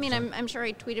 You know, I mean, I'm sure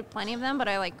I tweeted plenty of them, but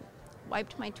I like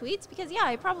wiped my tweets because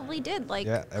I probably did like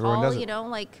Yeah, everyone call, does it. you know,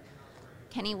 like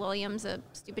Kenny Williams a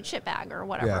stupid shitbag or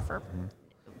whatever Yeah. for.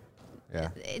 Yeah.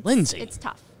 It's, Lindsay. It's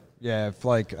tough. Yeah. If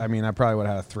like, I mean, I probably would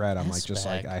have had a thread. I'm like, just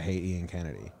like, S-bag. I hate Ian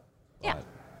Kennedy. Yeah.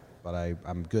 But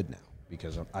I'm good now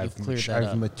because I've cleared that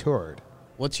up. matured.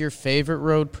 What's your favorite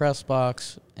road press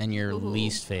box and your Ooh.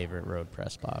 least favorite road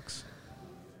press box?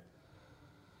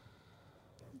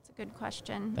 It's a good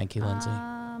question. Thank you, Lindsay.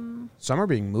 Some are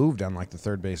being moved on like the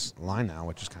third base line now,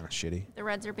 which is kind of shitty. The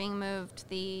Reds are being moved.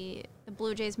 The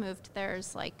Blue Jays moved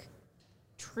theirs like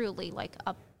truly like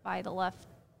up by the left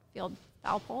field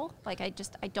foul pole. Like I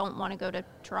don't want to go to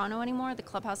Toronto anymore. The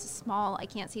clubhouse is small. I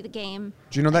can't see the game.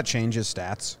 Do you know that changes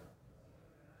stats?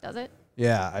 Does it?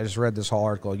 Yeah, I just read this whole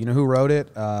article. You know who wrote it?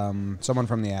 Someone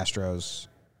from the Astros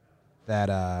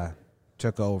that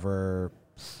took over.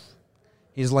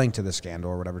 He's linked to the scandal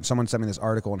or whatever. Someone sent me this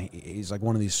article, and he's like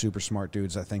one of these super smart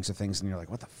dudes that thinks of things, and you're like,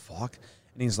 what the fuck?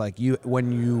 And he's like,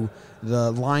 the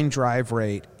line drive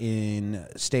rate in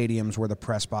stadiums where the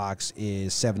press box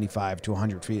is 75 to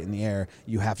 100 feet in the air,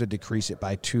 you have to decrease it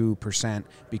by 2%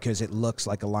 because it looks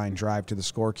like a line drive to the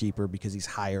scorekeeper because he's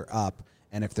higher up.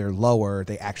 And if they're lower,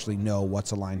 they actually know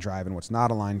what's a line drive and what's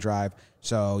not a line drive.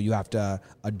 So you have to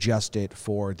adjust it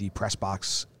for the press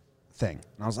box thing.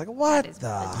 And I was like, what is the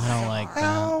I don't like that.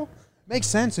 hell? Makes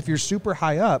sense if you're super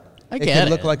high up. I it get can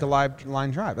look it. like a live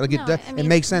line drive. Like No, I it mean-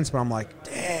 makes sense, but I'm like,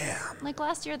 damn. Like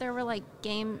last year, there were like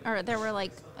there were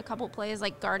like a couple plays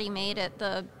like Gardy made at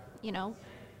the, you know,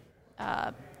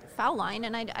 foul line,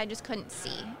 and I just couldn't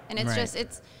see. And it's Right. just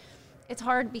it's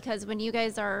hard because when you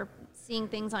guys are seeing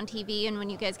things on TV and when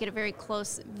you guys get a very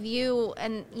close view,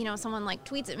 and you know someone like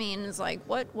tweets at me and is like,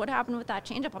 what happened with that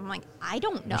changeup? I'm like, I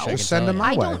don't know. Wish I could Just send tell them you. my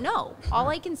I way. don't know. All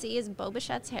I can see is Bo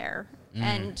Bichette's hair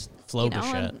and Flo you know,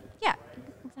 Bichette. and- yeah,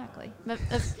 exactly. But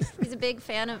he's a big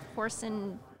fan of horse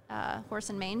and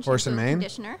mane Horse and shampoo mane?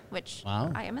 conditioner, which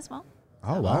Wow. I am as well.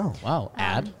 Oh, wow. Wow.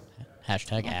 Ad.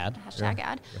 Hashtag Yeah, ad. Hashtag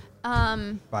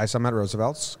ad. Buy some at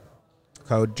Roosevelt's.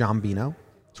 Code JOMBINO.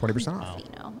 20% off.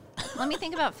 You know, let me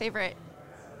think about favorite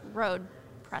road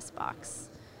press box.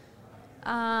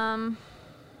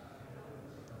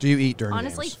 Do you eat during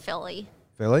Honestly, games? Philly.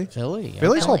 Philly? Philly.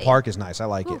 Philly's whole Philly. park is nice. I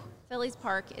like it. Philly's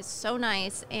park is so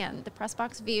nice, and the press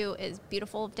box view is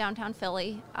beautiful of downtown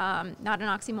Philly. Not an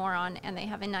oxymoron, and they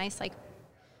have a nice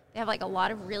they have like a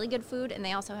lot of really good food, and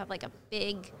they also have like a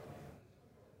big,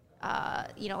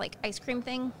 you know, like ice cream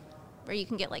thing where you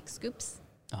can get like scoops.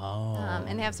 Oh.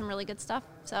 And they have some really good stuff.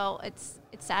 So it's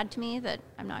sad to me that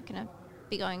I'm not going to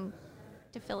be going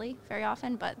to Philly very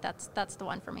often, but that's the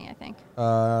one for me, I think.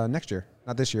 Next year,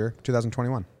 not this year,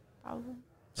 2021. Probably.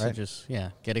 So Right. just,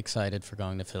 get excited for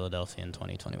going to Philadelphia in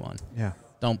 2021. Yeah,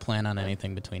 Don't plan on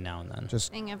anything between now and then. just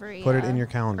Thing every put it in your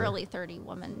calendar. early 30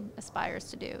 woman aspires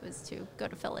to do is to go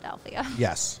to Philadelphia.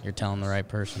 Yes. You're telling the right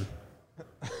person.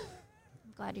 I'm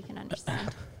glad you can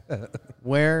understand.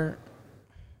 Where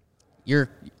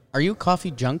are you a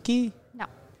coffee junkie? No.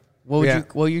 Yeah.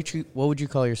 What would you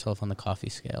call yourself on the coffee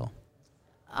scale?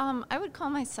 I would call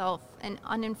myself an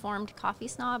uninformed coffee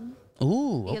snob.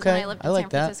 Ooh, Because okay. when I lived I in like San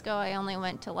that. Francisco, I only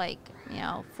went to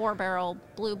 4-barrel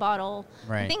blue bottle.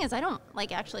 Right. The thing is, I don't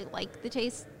actually like the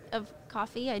taste of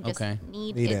coffee. I just Okay.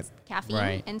 need Need its it. caffeine.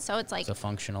 Right. And so it's like It's a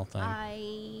functional thing.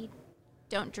 I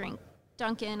don't drink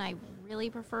Dunkin'. I really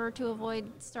prefer to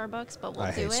avoid Starbucks, but we'll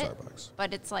I do hate it. Starbucks.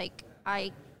 But it's like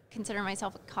I consider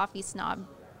myself a coffee snob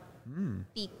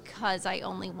because I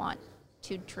only want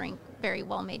to drink very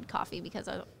well-made coffee because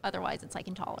otherwise it's like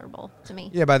intolerable to me.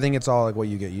 Yeah, but I think it's all like what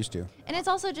you get used to. And it's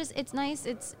also just it's nice.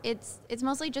 It's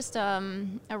mostly just a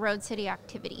road city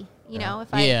activity. You know,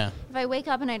 if I wake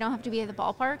up and I don't have to be at the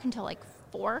ballpark until like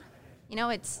 4, you know,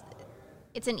 it's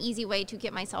an easy way to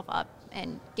get myself up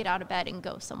and get out of bed and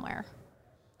go somewhere,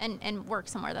 and work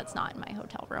somewhere that's not in my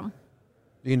hotel room.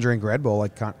 You can drink Red Bull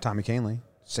like Tommy Canley.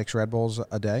 6 Red Bulls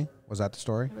a day. Was that the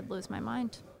story? I would lose my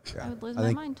mind. Yeah. I would lose I my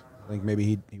think- mind. I think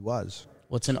maybe he was.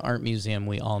 What's an art museum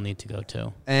we all need to go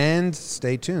to? And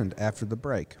stay tuned after the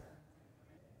break.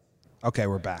 Okay,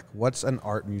 we're back. What's an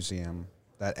art museum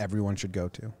that everyone should go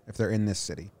to if they're in this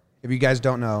city? If you guys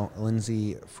don't know,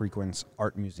 Lindsay frequents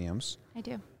art museums. I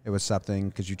do. It was something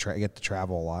because you get to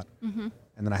travel a lot. Mm-hmm.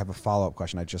 And then I have a follow-up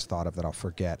question I just thought of that I'll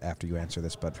forget after you answer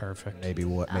this, but Perfect. maybe I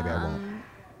won't.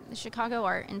 The Chicago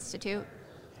Art Institute,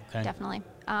 Okay. definitely,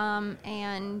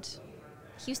 and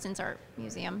Houston's Art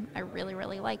Museum. I really,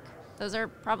 really like. Those are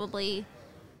probably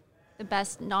the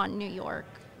best non-New York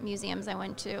museums I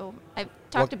went to. I've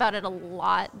talked about it a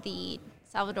lot. The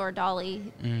Salvador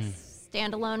Dali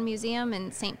standalone museum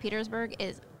in St. Petersburg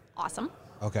is awesome.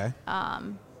 Okay.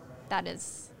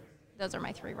 Those are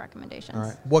my 3 recommendations. All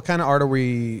right. What kind of art are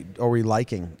we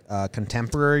liking?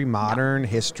 Contemporary, modern,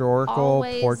 historical,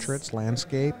 Always- portraits,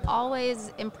 landscape?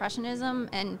 Always Impressionism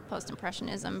and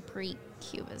Post-Impressionism,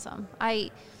 pre-Cubism.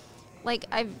 I've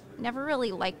never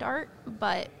really liked art,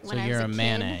 but when So I you're was a a kid,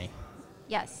 Manet.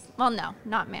 yes. Well, no,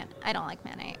 not Man. I don't like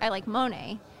Manet. I like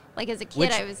Monet. Like as a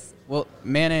kid, I was. Well,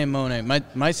 Manet and Monet.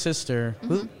 My sister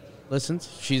who listens,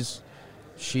 she's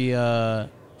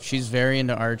very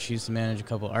into art. She used to manage a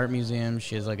couple art museums.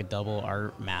 She has like a double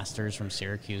art master's from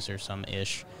Syracuse or some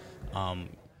ish.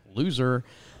 Loser.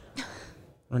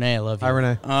 Renee, I love you. Hi,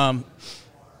 Renee.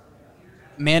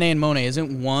 Manet and Monet,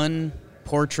 isn't one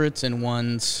portraits and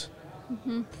one's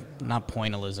not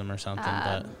pointillism or something,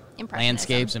 but Impressionism.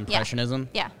 landscapes, Yeah. impressionism?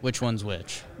 Yeah. Which one's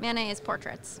which? Manet is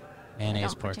portraits. I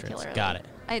Manet's don't portraits. particularly- Got it.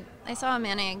 I saw a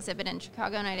Manet exhibit in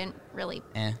Chicago and I didn't really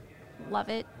Eh. love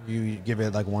it. You give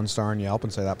it like 1 star on Yelp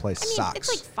and say that place I mean, sucks. it's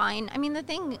like fine. I mean, the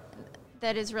thing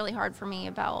that is really hard for me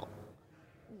about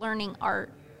learning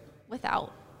art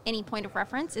without any point of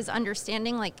reference is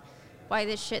understanding like why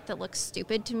this shit that looks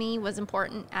stupid to me was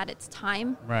important at its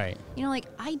time. Right. You know, like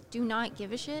I do not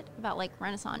give a shit about like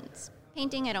Renaissance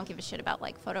painting. I don't give a shit about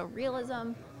like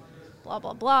photorealism, blah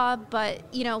blah blah.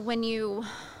 But you know, when you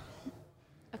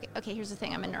okay, here's the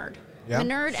thing. I'm a nerd. Yeah, I'm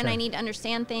a nerd, and I sure. need to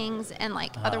understand things, and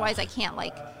like otherwise I can't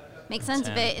like make sense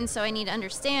of it. And so I need to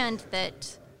understand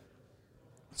that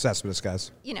Cespedes,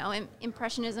 guys. you know,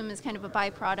 Impressionism is kind of a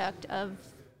byproduct of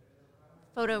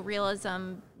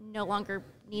photorealism no longer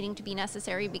needing to be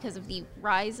necessary because of the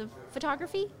rise of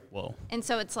photography. Whoa. And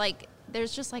so it's like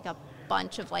there's just like a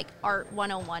bunch of like art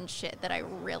 101 shit that I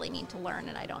really need to learn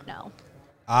and I don't know.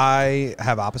 I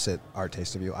have opposite art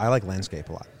taste of you. I like landscape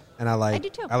a lot. And I do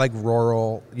too. I like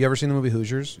rural. You ever seen the movie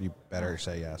Hoosiers? You better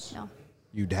say yes. No.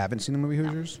 You haven't seen the movie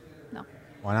Hoosiers? No.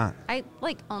 Why not? I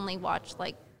like only watch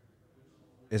like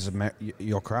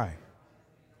You'll cry.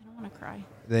 I don't want to cry.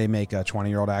 They make a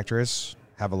 20-year-old actress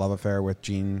have a love affair with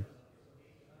Gene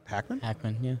Hackman?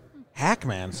 Hackman, yeah.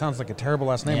 Hackman sounds like a terrible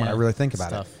last name when I Yeah, really think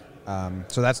about it's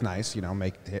it. So that's nice, you know,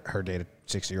 make her date a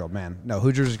 60-year-old man. No,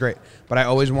 Hoosiers is great, but I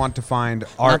always want to find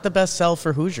art. Not the best sell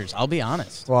for Hoosiers, I'll be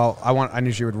honest. Well, I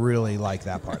knew she would really like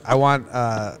that part. I want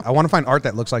to find art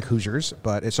that looks like Hoosiers,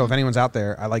 but so if anyone's out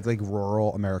there, I like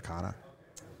rural Americana.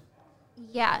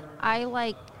 Yeah,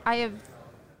 I have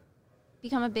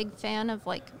become a big fan of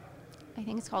like I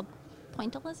think it's called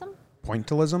pointillism.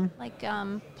 Pointillism? Like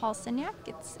Paul Signac.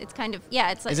 It's kind of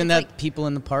it's like Isn't it's that like, People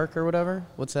in the Park or whatever?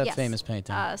 What's that yes. famous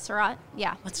painting? Seurat.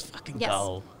 Yeah. Let's fucking yes.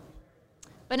 go.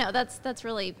 But no, that's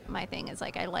really my thing. Is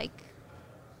like I like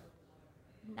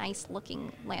nice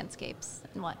looking landscapes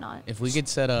and whatnot. If we could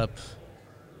set up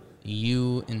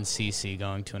you and Cece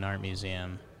going to an art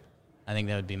museum, I think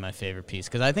that would be my favorite piece.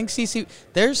 Because I think Cece,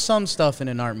 there's some stuff in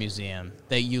an art museum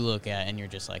that you look at and you're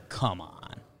just like, come on.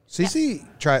 CC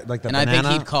tried like the And banana.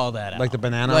 I think he'd call that out. Like the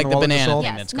banana Like on the wall that banana sold?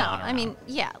 thing Yes. that's No. gone I mean,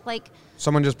 around. like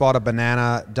Someone just bought a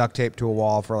banana duct tape to a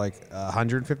wall for like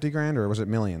 150 grand, or was it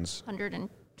millions?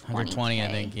 120, I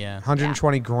think, yeah.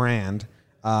 120 grand.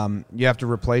 You have to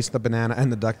replace the banana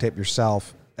and the duct tape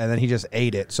yourself, and then he just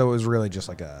ate it. So it was really just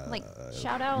like a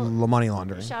shout out money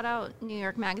laundering. Shout out New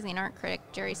York Magazine art critic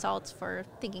Jerry Saltz for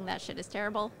thinking that shit is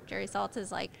terrible. Jerry Saltz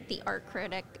is like the art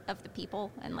critic of the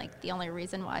people and like the only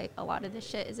reason why a lot of this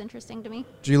shit is interesting to me.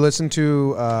 Do you listen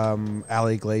to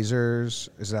Ali Glazer's?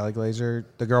 Is it Ali Glazer?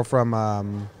 The girl from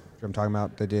I'm talking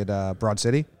about. They did Broad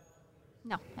City.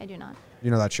 No, I do not.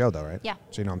 You know that show though, right? Yeah.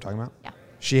 So you know what I'm talking about? Yeah.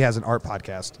 She has an art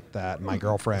podcast that my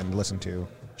girlfriend listened to.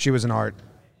 She was an art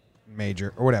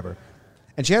major or whatever.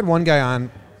 And she had one guy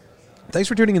on. Thanks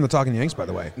for tuning in to Talking Yanks, by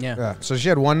the way. Yeah. So she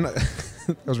had one,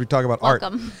 as we talk about art.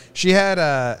 Welcome. She had,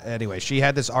 anyway, she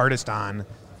had this artist on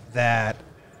that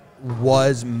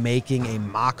was making a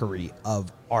mockery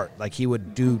of art. Like he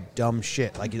would do dumb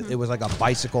shit. Like it was like a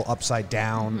bicycle upside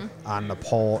down on the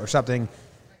pole or something.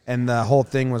 And the whole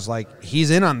thing was like, he's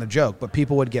in on the joke, but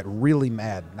people would get really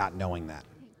mad not knowing that.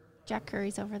 Jack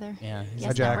Curry's over there. Yeah, he's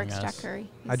Yes, Jack. Network's Jack Curry.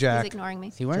 Hi, Jack. He's ignoring me.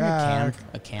 Is he wearing Jack.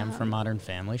 a cam from Modern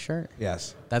Family shirt?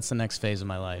 Yes. That's the next phase of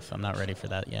my life. I'm not ready for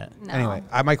that yet. No. Anyway,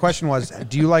 my question was,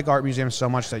 do you like art museums so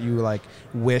much that you like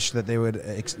wish that they would,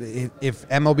 if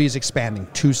MLB is expanding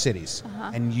 2 cities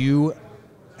and you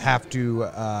have to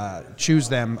choose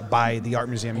them by the art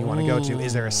museum you want to go to,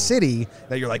 is there a city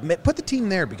that you're like, put the team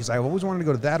there because I always wanted to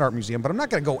go to that art museum, but I'm not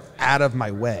going to go out of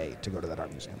my way to go to that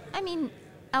art museum? I mean,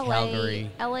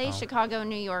 Calgary. LA, Oh. Chicago,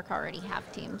 New York already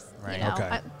have teams. Right. You know?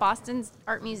 Okay. Boston's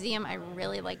art museum, I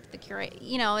really liked the curate.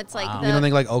 You know, it's like the, You don't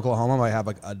think like Oklahoma might have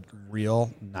like a real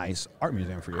nice art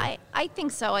museum for you? I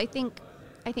think so. I think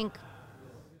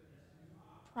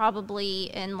probably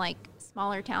in like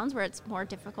smaller towns where it's more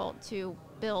difficult to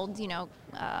build, you know,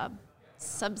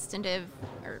 substantive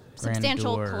or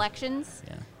substantial Grandeur. collections.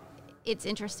 Yeah. It's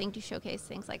interesting to showcase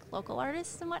things like local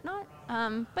artists and whatnot.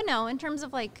 But no, in terms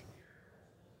of like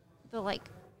the like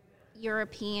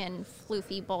European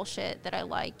floofy bullshit that I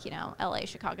like, you know, LA,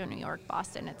 Chicago, New York,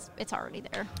 Boston, it's already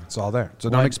there. It's all there. So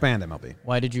don't Why- expand MLB.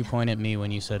 Why did you point at me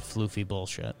when you said floofy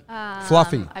bullshit?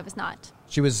 Fluffy. I was not.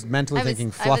 She was mentally I was-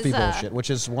 thinking I fluffy was, bullshit, which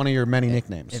is one of your many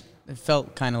nicknames. It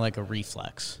felt kind of like a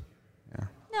reflex.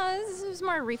 No, this was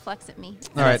more a reflex at me.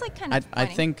 All right. It's like kind I, of I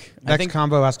think. I Next think.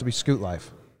 combo has to be Scoot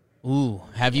Life. Ooh,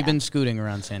 have you Yeah. been scooting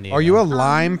around San Diego? Are you a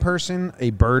lime person, a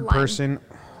bird lime. person,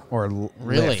 or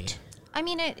Really? lift? I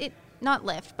mean, it not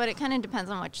lift, but it kind of depends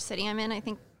on which city I'm in. I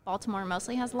think Baltimore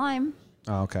mostly has lime.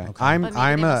 Oh, okay. But I'm maybe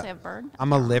I'm they mostly a have bird. I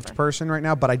I'm a can't lift remember. person right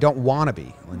now, but I don't want to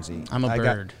be, Lindsay. I'm a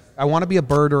bird. I want to be a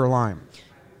bird or a lime.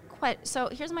 So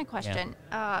here's my question.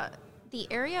 The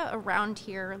area around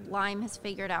here, Lime has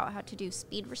figured out how to do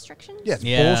speed restrictions. Yeah, it's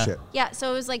Yeah. bullshit. Yeah,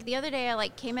 so it was like the other day I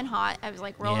like came in hot. I was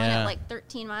like rolling Yeah. at like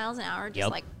 13 miles an hour, just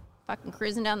Yep. like fucking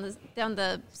cruising down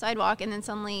the sidewalk, and then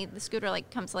suddenly the scooter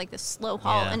like comes to like this slow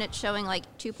halt, Yeah. and it's showing like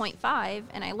 2.5,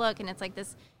 and I look and it's like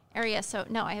this area. So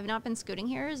no, I have not been scooting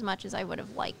here as much as I would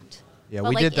have liked. Yeah, But,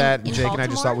 we like, did that, in and Jake and I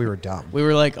just thought Baltimore- we were dumb. We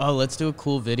were like, oh, let's do a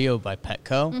cool video by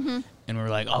Petco. And we were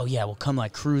like, oh, yeah, we'll come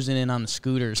like cruising in on the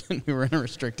scooters. And we were in a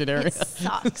restricted area. It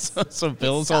sucks. so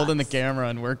Bill's holding the sucks. camera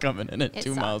and we're coming in at It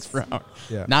 2 miles per sucks. hour.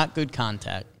 Yeah. Not good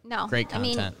contact. No, Great I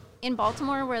mean, content. in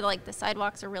Baltimore, where like the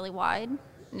sidewalks are really wide,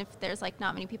 and if there's like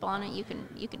not many people on it, you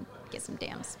can get some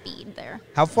damn speed there.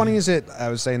 How funny is it? I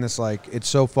was saying this like it's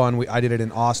so fun. I did it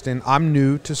in Austin. I'm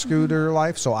new to scooter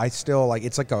life, so I still like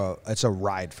it's a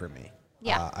ride for me.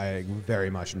 Yeah. I very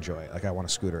much enjoy it. Like I want a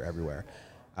scooter everywhere.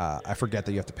 I forget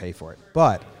that you have to pay for it,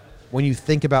 but when you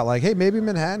think about like, hey, maybe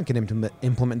Manhattan can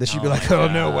implement this, you'd be Oh like, my oh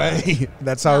no God. way.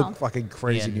 That's how No. fucking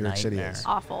crazy Be a New York City nightmare. is.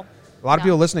 Awful. A lot of No.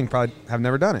 people listening probably have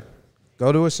never done it.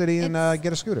 Go to a city and It's-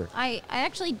 get a scooter. I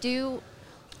actually do.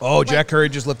 Oh, like- Jack Curry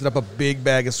just lifted up a big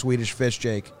bag of Swedish fish,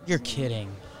 Jake. You're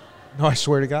kidding. No, I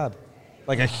swear to God.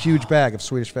 Like a huge bag of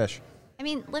Swedish fish. I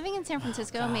mean, living in San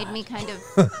Francisco made me kind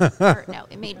of, or no,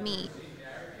 it made me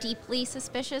deeply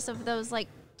suspicious of those like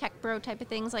tech bro type of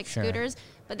things like Sure. scooters.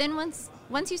 But then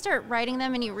once you start riding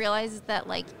them and you realize that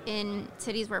like in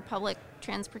cities where public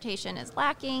transportation is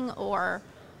lacking or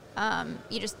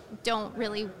you just don't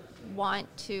really want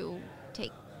to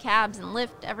take cabs and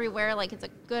Lyft everywhere, like it's a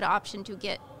good option to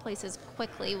get places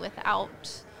quickly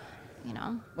without,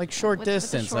 Like short with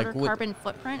distance, a shorter like with, carbon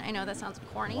footprint. I know that sounds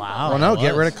corny. Wow. Well, but, no, like,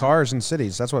 get rid of was. cars in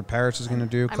cities. That's what Paris is going to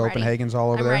do. I'm Copenhagen's all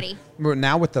over I'm there. ready. But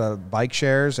now with the bike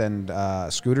shares and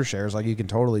scooter shares, like you can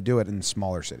totally do it in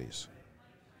smaller cities.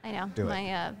 I know. Do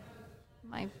it.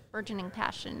 My burgeoning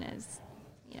passion is,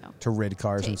 To rid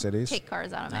cars in cities. take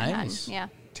cars out of Manhattan. Nice. Yeah.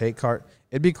 Take car.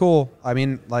 It'd be cool. I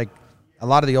mean, like a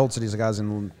lot of the old cities, like I was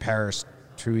in Paris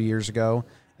 2 years ago,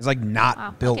 it's like not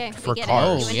Wow. built Okay, we for get it. cars.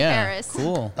 oh You went to yeah, Paris.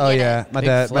 cool. Oh Get yeah, it. my Big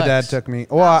dad flex. took me.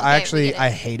 Well, Oh, okay, I we actually get it. I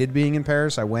hated being in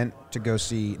Paris. I went to go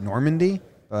see Normandy,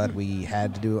 but we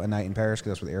had to do a night in Paris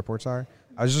because that's where the airports are.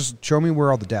 I was just show me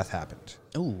where all the death happened.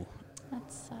 Ooh.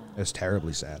 That's It was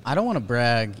terribly sad. I don't want to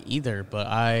brag either, but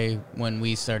when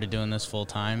we started doing this full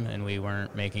time and we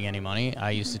weren't making any money,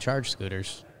 I used to charge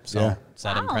scooters. So Yeah. does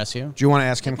that Wow. impress you? Do you want to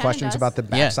ask him It kinda questions does. about the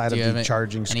Yeah, backside do you of have the any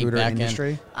charging scooter back end?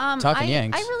 industry? Talking I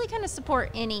Yanks. really kind of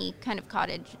support any kind of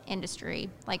cottage industry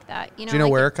like that. Do you know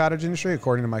like where cottage industry,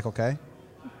 according to Michael Kay?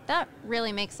 that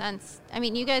really makes sense. I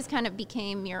mean, you guys kind of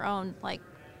became your own like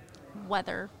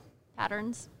weather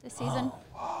patterns this season.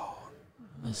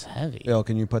 It's heavy. Bill,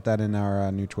 can you put that in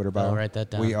our new Twitter bio? I'll write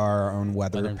that down. We are our own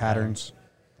weather Weather patterns.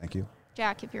 Thank you.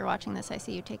 Jack, if you're watching this, I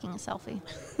see you taking a selfie.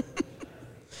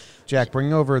 Jack,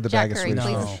 bring over the Jack bag of Curry, Swedish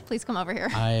please, fish. No. please come over here.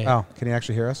 Oh, can you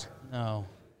actually hear us? No.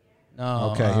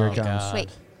 No. Okay, here it oh, comes. God. Wait,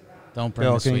 Don't bring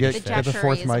Bill, the can you Swedish the get- fish. Jack the Curry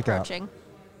fourth is mic out. approaching.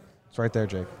 It's right there,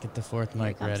 Jake. Get the fourth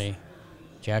mic comes. ready.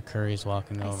 Jack Curry's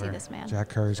walking I over. see this man. Jack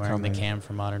Curry's wearing coming. the Cam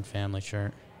from Modern Family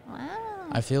shirt. Wow.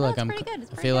 I feel No, like it's I'm. pretty good.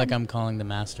 It's I pretty feel like good. I'm calling the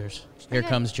Masters. Here pretty good.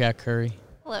 comes Jack Curry.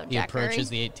 Hello, He Jack approaches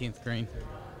Curry. the 18th green.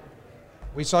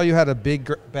 We saw you had a big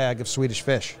bag of Swedish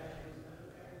fish.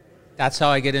 That's how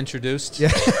I get introduced. Yeah.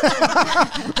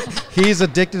 He's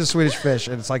addicted to Swedish fish,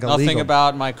 and it's like Nothing illegal.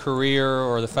 about my career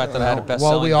or the fact that I had a Well,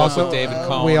 best-selling we book also- with David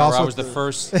Cohen, we or also- I was the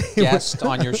first guest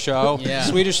on your show. Yeah.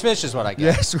 Swedish fish is what I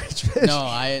get. Yeah, Swedish fish.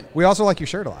 No, We also like your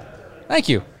shirt a lot. Thank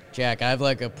you. Jack, I have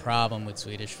like a problem with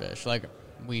Swedish fish. Like,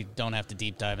 we don't have to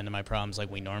deep dive into my problems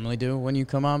like we normally do when you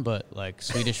come on, but like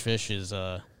Swedish fish is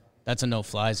that's a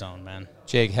no-fly zone, man.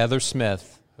 Jake, Heather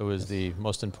Smith, who is the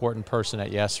most important person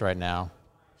at Yes right now,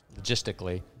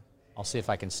 logistically. I'll see if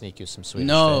I can sneak you some Swedish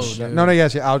No, fish. dude. No,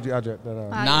 yes, yeah, I'll do it. No, no.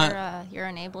 Wow, Not- you're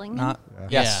enabling me. Not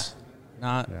Yes. Yeah,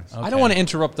 not. Yes. Okay. I don't want to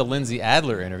interrupt the Lindsay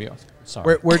Adler interview.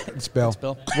 Sorry. It's Bill.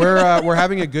 Bill. We're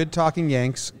having a good Talking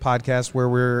Yanks podcast where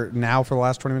we're now for the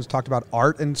last 20 minutes talked about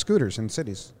art and scooters in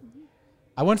cities.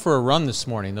 I went for a run this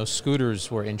morning. Those scooters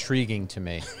were intriguing to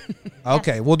me.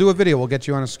 Okay, we'll do a video. We'll get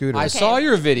you on a scooter. I saw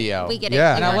your video. We get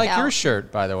Yeah. it. And I figured like out. your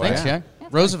shirt, by the way. Thanks, Jack.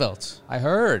 Roosevelt's. I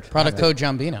heard. Product code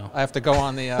Jambino. I have to go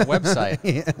on the website.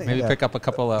 Maybe Yeah. pick up a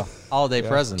couple of holiday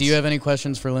presents. Do you have any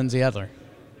questions for Lindsay Adler?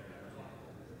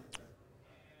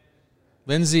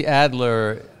 Lindsay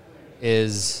Adler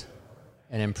is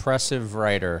an impressive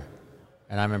writer,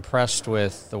 and I'm impressed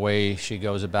with the way she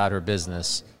goes about her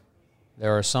business.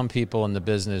 There are some people in the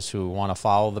business who want to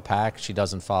follow the pack. She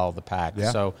doesn't follow the pack.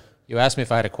 Yeah. So you asked me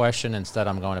if I had a question. Instead,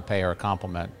 I'm going to pay her a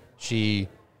compliment. She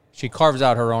carves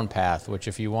out her own path, which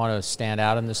if you want to stand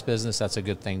out in this business, that's a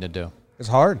good thing to do. It's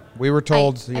hard. We were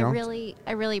told,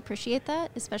 I really appreciate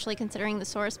that, especially considering the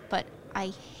source, but I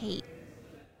hate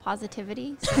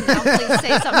positivity. So now please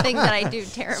say something that I do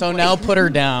terribly. So now put her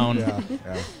down.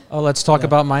 yeah. Oh, let's talk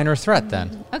about Minor Threat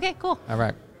then. Okay, cool. All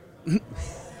right.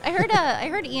 I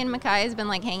heard Ian MacKay has been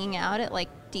like hanging out at like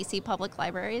DC public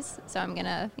libraries, so I'm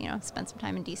gonna spend some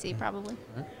time in DC probably.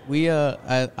 We,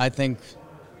 I think,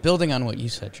 building on what you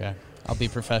said, Jack. I'll be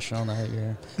professional now that you're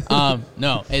here.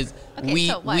 No, is Okay, we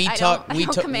so what? we I talked don't- I we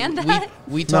don't ta- command we- that?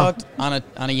 we talked on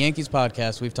a Yankees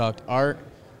podcast. We've talked art,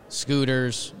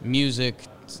 scooters, music.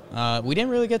 We didn't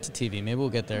really get to TV. Maybe we'll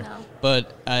get there. No.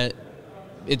 But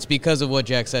it's because of what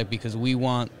Jack said. Because we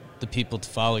want the people to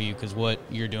follow you. Because what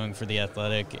you're doing for the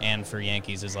Athletic and for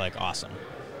Yankees is like awesome.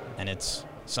 And it's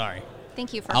sorry.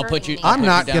 Thank you for I'll put hurting you- me. I'll I'm put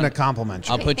not you going to down. compliment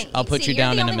you. I'll put you. I'll put See, you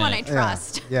down you're in the a only one minute. I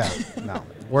trust. Yeah, no.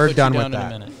 We're Put done you with down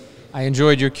that. in a minute. I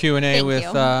enjoyed your Q&A Thank with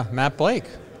you. Matt Blake.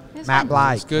 It was Matt fun.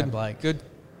 Bly. It's good, Matt Blake.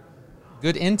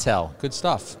 good intel, good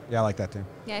stuff. Yeah, I like that too.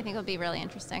 Yeah, I think it'll be really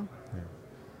interesting.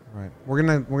 All right. We're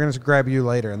gonna grab you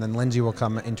later, and then Lindsay will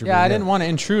come interview Yeah, I you. didn't want to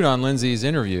intrude on Lindsay's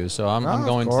interview, so I'm Oh,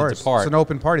 going of to course. depart. It's an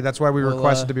open party. That's why we Well,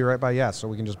 requested to be right by Yes, so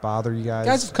we can just bother you guys.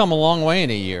 You guys have come a long way in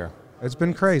a year. It's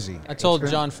been crazy. I told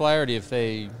It's been- John Flaherty if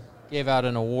they gave out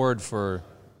an award for,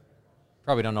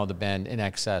 probably don't know the band In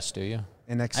Excess, do you?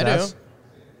 In I excess. do.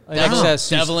 In Devil, Excess,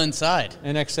 Devil Inside.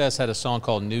 In Excess had a song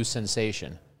called New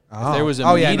Sensation. Oh. If there was a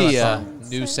Oh, yeah, I know that media song.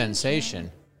 new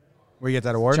sensation, Where you get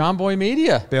that award? John Boy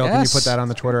Media. Bill, can you Yes. put that on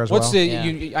the Twitter as What's well? the?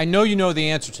 Yeah. I know you know the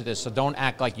answer to this, so don't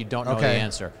act like you don't know Okay. the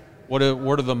answer. What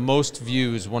are the most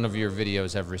views one of your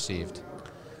videos have received?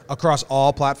 Across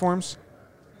all platforms?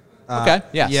 Okay.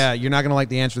 Yes. Yeah, you're not going to like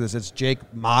the answer to this. It's Jake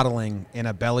modeling in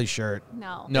a belly shirt.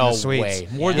 No. No the suites. way.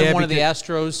 More Yeah, than one of the because-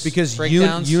 Astros Because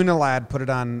breakdowns? Unilad put it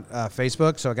on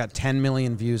Facebook, so it got 10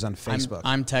 million views on Facebook.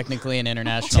 I'm technically an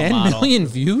international 10 model. million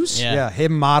views? Yeah. yeah,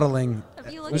 him modeling.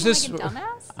 Are you Was looking this- like a dumbass?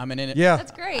 I'm an Yeah.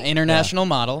 That's great. international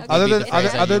model. Okay. Other would be than the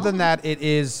phrase I other use. than that, it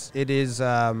is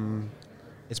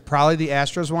it's probably the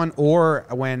Astros one or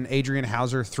when Adrian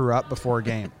Hauser threw up before a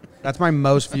game. That's my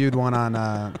most viewed one on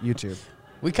YouTube.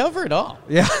 We cover it all.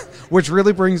 Yeah, which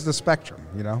really brings the spectrum,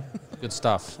 you know. Good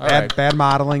stuff. All Bad, right. bad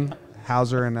modeling,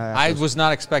 Hauser and I was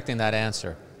not expecting that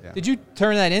answer. Yeah. Did you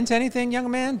turn that into anything, young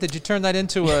man? Did you turn that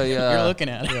into a? You're looking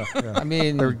at it. I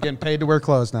mean, they're getting paid to wear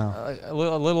clothes now. a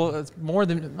little it's more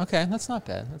than okay. That's not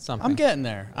bad. That's something. I'm getting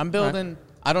there. I'm building.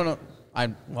 I don't know.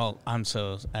 I'm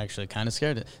so actually kind of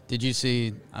scared. Did you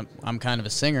see? I'm kind of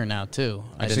a singer now too.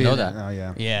 I didn't know that. Oh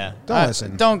yeah. Yeah. Don't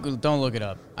listen. Don't look it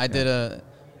up. I did a.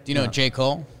 Do you know J.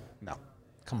 Cole? No.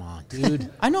 Come on,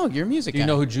 dude. I know your music. Do you guy.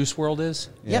 know who Juice WRLD is?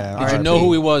 Yeah. Did you RIP. know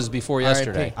who he was before RIP.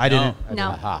 yesterday? I didn't. No.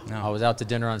 Aha. No. I was out to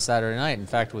dinner on Saturday night. In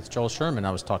fact, with Joel Sherman,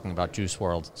 I was talking about Juice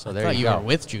WRLD. So I there thought you you go. were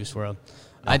with Juice WRLD.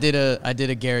 I did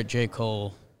a Garrett J.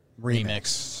 Cole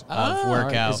remix of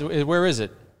Workout. Where is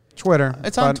it? Twitter.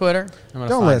 It's on but Twitter. I'm gonna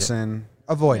Don't find it. listen.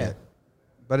 Avoid it.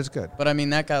 But it's good. But I mean,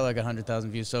 that got like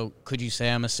 100,000 views. So could you say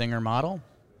I'm a singer model?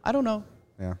 I don't know.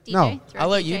 Yeah. DJ? No. Throw I'll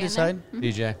let DJ you in there? decide.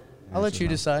 DJ. I'll let you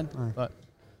decide. But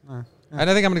And I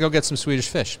think I'm going to go get some Swedish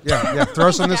fish. Yeah. Yeah. Throw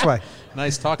some this way.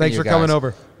 Nice talking Thanks to you for coming guys.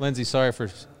 over. Lindsay, sorry for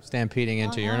stampeding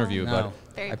into your interview, No.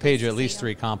 but Very I paid pleased you to at see least you.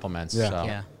 3 compliments. Yeah. So.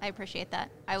 yeah, I appreciate that.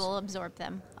 I will absorb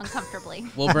them uncomfortably.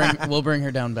 we'll bring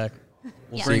her down back. We'll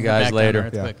Yeah. See you her guys back down later. to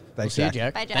earth Yeah. quick. Thanks, we'll see you, Jack.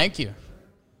 Jack. Bye, Jack. Thank you.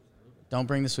 Don't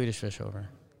bring the Swedish fish over,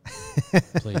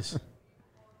 please.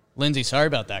 Lindsay, sorry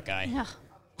about that guy. Ugh,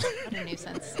 what a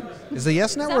nuisance. Is the Yes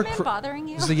Is that Network man crew? bothering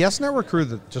you? Is the Yes Network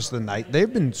crew just the night?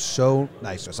 They've been so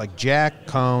nice to us. Like Jack,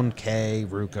 Cone, Kay,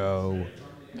 Ruko.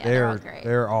 Yeah, they're all they're great.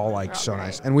 they're all like They're all so great.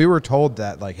 nice. And we were told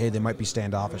that like, hey, they might be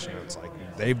standoffish. And it's like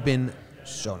they've been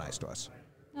so nice to us.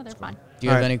 No, they're fine. Do you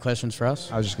All have right. any questions for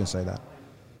us? I was just gonna say that.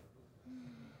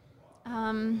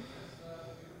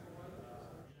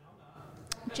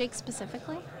 Jake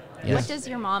specifically? Yes. What does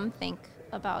your mom think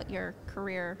about your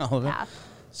career All of it. path?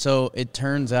 So it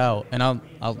turns out, and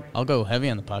I'll go heavy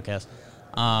on the podcast.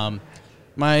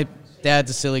 My dad's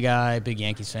a silly guy, big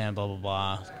Yankees fan, blah blah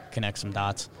blah. Connect some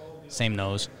dots, same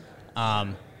nose.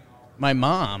 My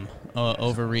mom,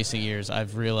 over recent years,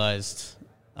 I've realized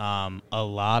a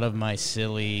lot of my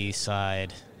silly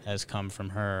side has come from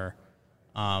her.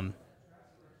 God,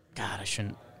 I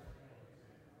shouldn't.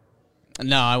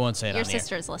 No, I won't say it Your on here.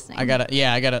 sister's listening. I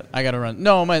gotta run.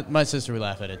 No, my sister would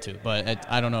laugh at it too, but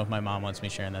I don't know if my mom wants me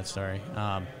sharing that story.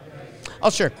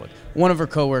 I'll share it quick. One of her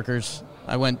coworkers,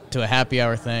 I went to a happy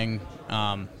hour thing,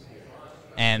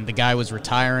 and the guy was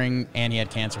retiring and he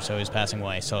had cancer, so he was passing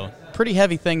away. So pretty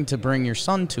heavy thing to bring your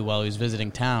son to while he was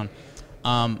visiting town.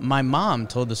 My mom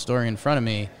told the story in front of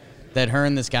me that her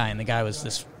and this guy, and the guy was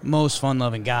this most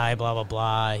fun-loving guy, blah blah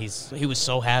blah. He was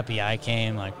so happy I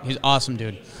came, like he's an awesome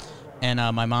dude. And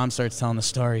my mom starts telling the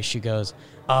story. She goes,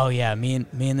 "Oh yeah, me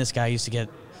and this guy used to get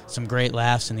some great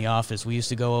laughs in the office. We used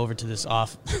to go over to this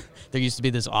there used to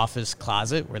be this office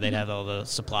closet where they'd have all the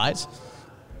supplies,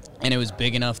 and it was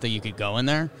big enough that you could go in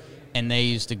there. And they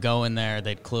used to go in there.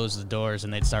 They'd close the doors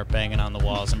and they'd start banging on the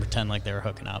walls and pretend like they were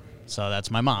hooking up. So that's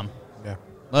my mom. Yeah.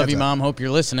 Love you, Mom. Hope you're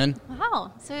listening.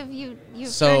 Wow. So have you've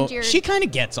So turned your... she kind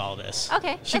of gets all this.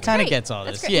 Okay. She that's kind of great. gets all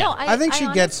That's this. great. Yeah. No, I think she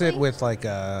gets it honestly- with like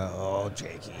oh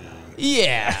Jakey.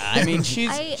 Yeah. I mean,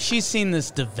 I- she's seen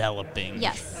this developing.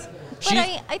 Yes. But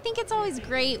She- I think it's always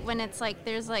great when it's like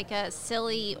there's like a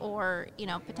silly or,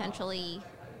 potentially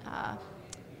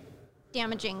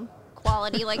damaging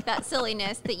quality like that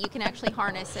silliness that you can actually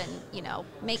harness and,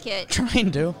 make it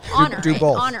Trying to. do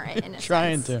both. honor it in a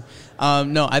Trying sense. to.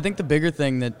 No, I think the bigger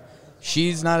thing that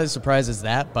she's not as surprised as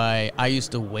that by I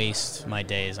used to waste my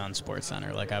days on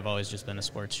SportsCenter. Like I've always just been a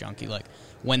sports junkie. Like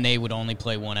when they would only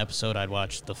play one episode, I'd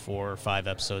watch the 4 or 5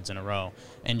 episodes in a row.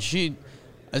 And she,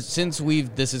 since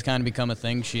this has kind of become a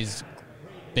thing, she's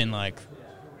been like,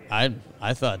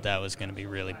 I thought that was going to be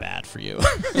really bad for you.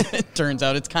 It turns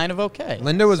out it's kind of okay.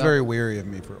 Linda was So- very weary of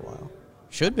me for a while.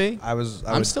 Should be. I I'm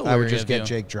would, still I would weary just of get you.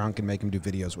 Jake drunk and make him do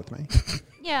videos with me.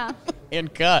 Yeah.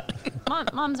 And cut.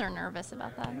 Moms are nervous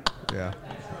about that. Yeah.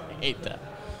 I hate that.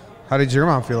 How did your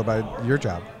mom feel about your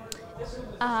job?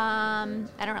 I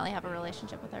don't really have a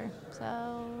relationship with her, so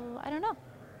I don't know.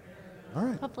 All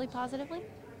right. hopefully positively.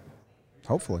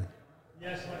 Hopefully.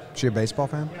 She a baseball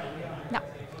fan? No,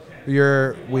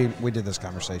 We did this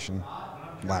conversation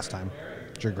last time.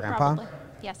 Is your grandpa probably.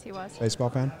 Yes, he was. baseball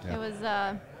fan? It was.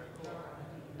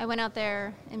 I went out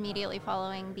there immediately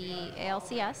following the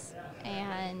ALCS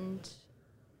and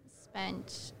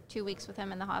spent 2 weeks with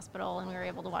him in the hospital, and we were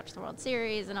able to watch the World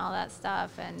Series and all that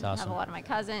stuff, and That's awesome. have a lot of my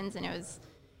cousins, and it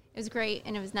was great,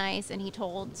 and it was nice. And he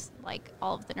told like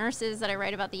all of the nurses that I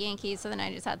write about the Yankees. So then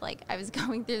I just had like I was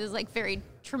going through this like very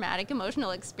traumatic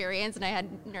emotional experience, and I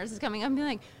had nurses coming up and being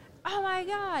like, "Oh my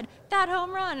God, that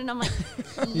home run!" And I'm like,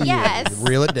 "Yes,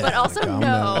 reel it down. but also Calm no,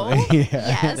 down. Yeah.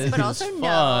 yes, This but is also no."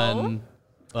 fun,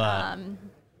 but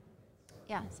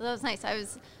Yeah, so that was nice.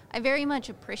 I very much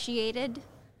appreciated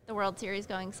the World Series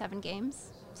going 7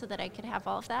 games so that I could have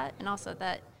all of that, and also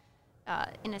that,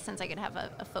 in a sense, I could have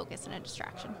a focus and a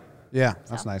distraction. Yeah,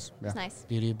 that's So, nice. Yeah. It's nice.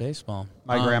 beauty of baseball.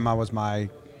 My grandma was my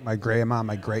grandma,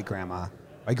 my great grandma.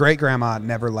 My great grandma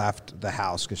never left the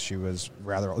house because she was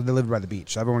they lived by the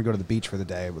beach. So everyone would go to the beach for the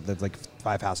day. We lived like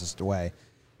 5 houses away.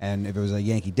 And if it was a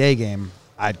Yankee day game,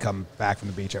 I'd come back from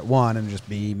the beach at 1 and just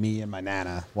be me and my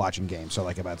Nana watching games. So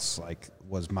like that's like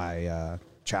was my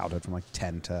childhood from like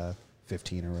 10 to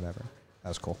 15 or whatever. That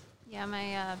was cool. Yeah,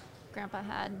 my grandpa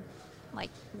had like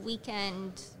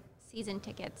weekend season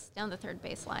tickets down the third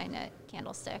baseline at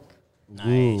Candlestick.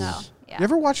 Nice. So, yeah. You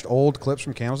ever watched old clips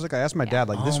from Candlestick? I asked my dad,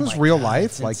 like, this Oh was my real God, life?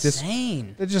 it's Like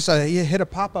insane. this. It just you hit a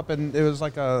pop up and it was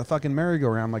like a fucking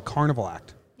merry-go-round, like carnival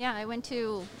act. Yeah, I went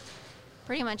to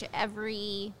pretty much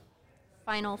every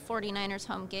final 49ers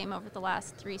home game over the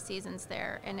last 3 seasons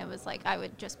there, and it was like I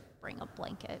would just bring a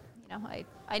blanket. You know,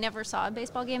 I never saw a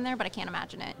baseball game there, but I can't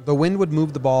imagine it. The wind would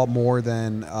move the ball more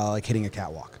than like hitting a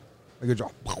catwalk. Like it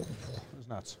was just, it was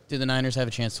nuts. Do the Niners have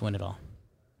a chance to win it all?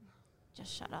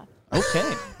 Just shut up.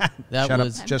 Okay. That Shut up.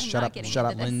 was Just I'm shut not up. getting Shut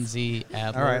up. into this. Lindsay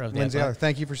Adler. All right, of the Lindsay, Athletic.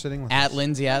 thank you for sitting with At us.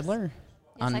 Lindsay Adler Yes,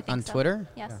 I on think so. Twitter.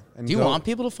 Yes. And Do you go- want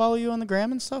people to follow you on the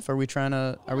gram and stuff? Are we trying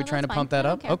to that's pump fine. that I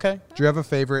up? don't care. Okay. Do you have a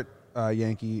favorite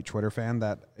Yankee Twitter fan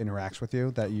that interacts with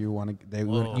you that you want to you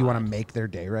want to make their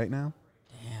day right now?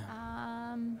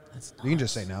 That's You can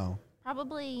just say no.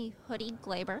 Probably Hoodie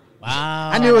Glaber.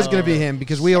 Wow. I knew it was going to be him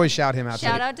because we always shout him out.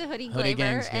 Shout out to Hoodie Hoodie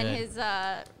Gang's Glaber and good.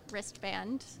 his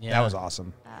wristband. Yeah. That was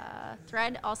awesome.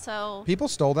 Thread also. People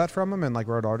stole that from him and like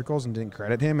wrote articles and didn't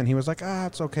credit him, and he was like,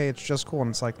 it's okay, it's just cool. And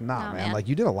it's like, nah, No, man, man. like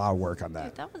you did a lot of work on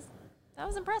that. Dude, that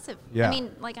was impressive. Yeah. I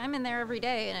mean, like I'm in there every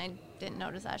day and I didn't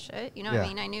notice that shit. You know what Yeah. I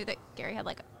mean? I knew that Gary had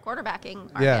like a quarterbacking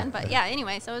Yeah. armband, but yeah.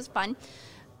 Anyway, so it was fun.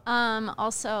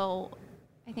 Also,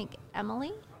 I think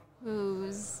Emily,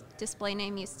 whose display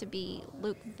name used to be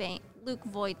Luke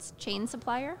Voigt's chain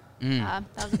supplier. That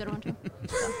was a good one too.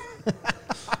 So,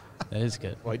 That is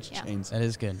good. White Yeah. chains. That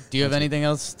is good. Do you have anything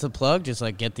else to plug? Just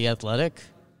like get the Athletic?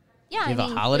 yeah, Do you have I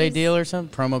mean, a holiday please- deal or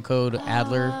something? Promo code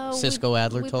Adler. Cisco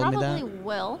Adler we told me that. probably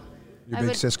will. You're I a big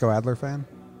would- Cisco Adler fan?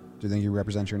 Do you think you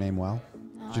represent your name well?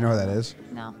 Do you know who that is?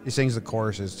 No. He sings the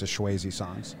choruses to Swayze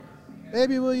songs.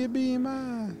 Baby, will you be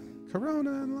my Corona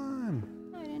and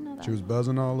lime? I didn't know that. She was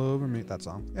buzzing all over me. That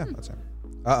song. Yeah, that's him.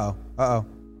 Uh-oh. Uh-oh.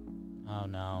 Oh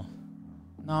no.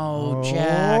 No,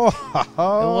 Jack. It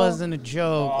Oh. wasn't a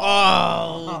joke.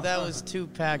 Oh, that was too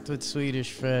packed with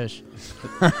Swedish fish.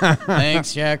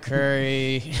 Thanks, Jack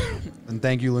Curry. And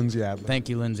thank you, Lindsay Adler. Thank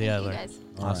you, Lindsay Thank you Adler. guys.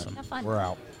 Awesome. Have fun. We're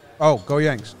out. Oh, go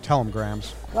Yanks. Tell them,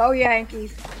 Grams. Go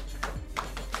Yankees.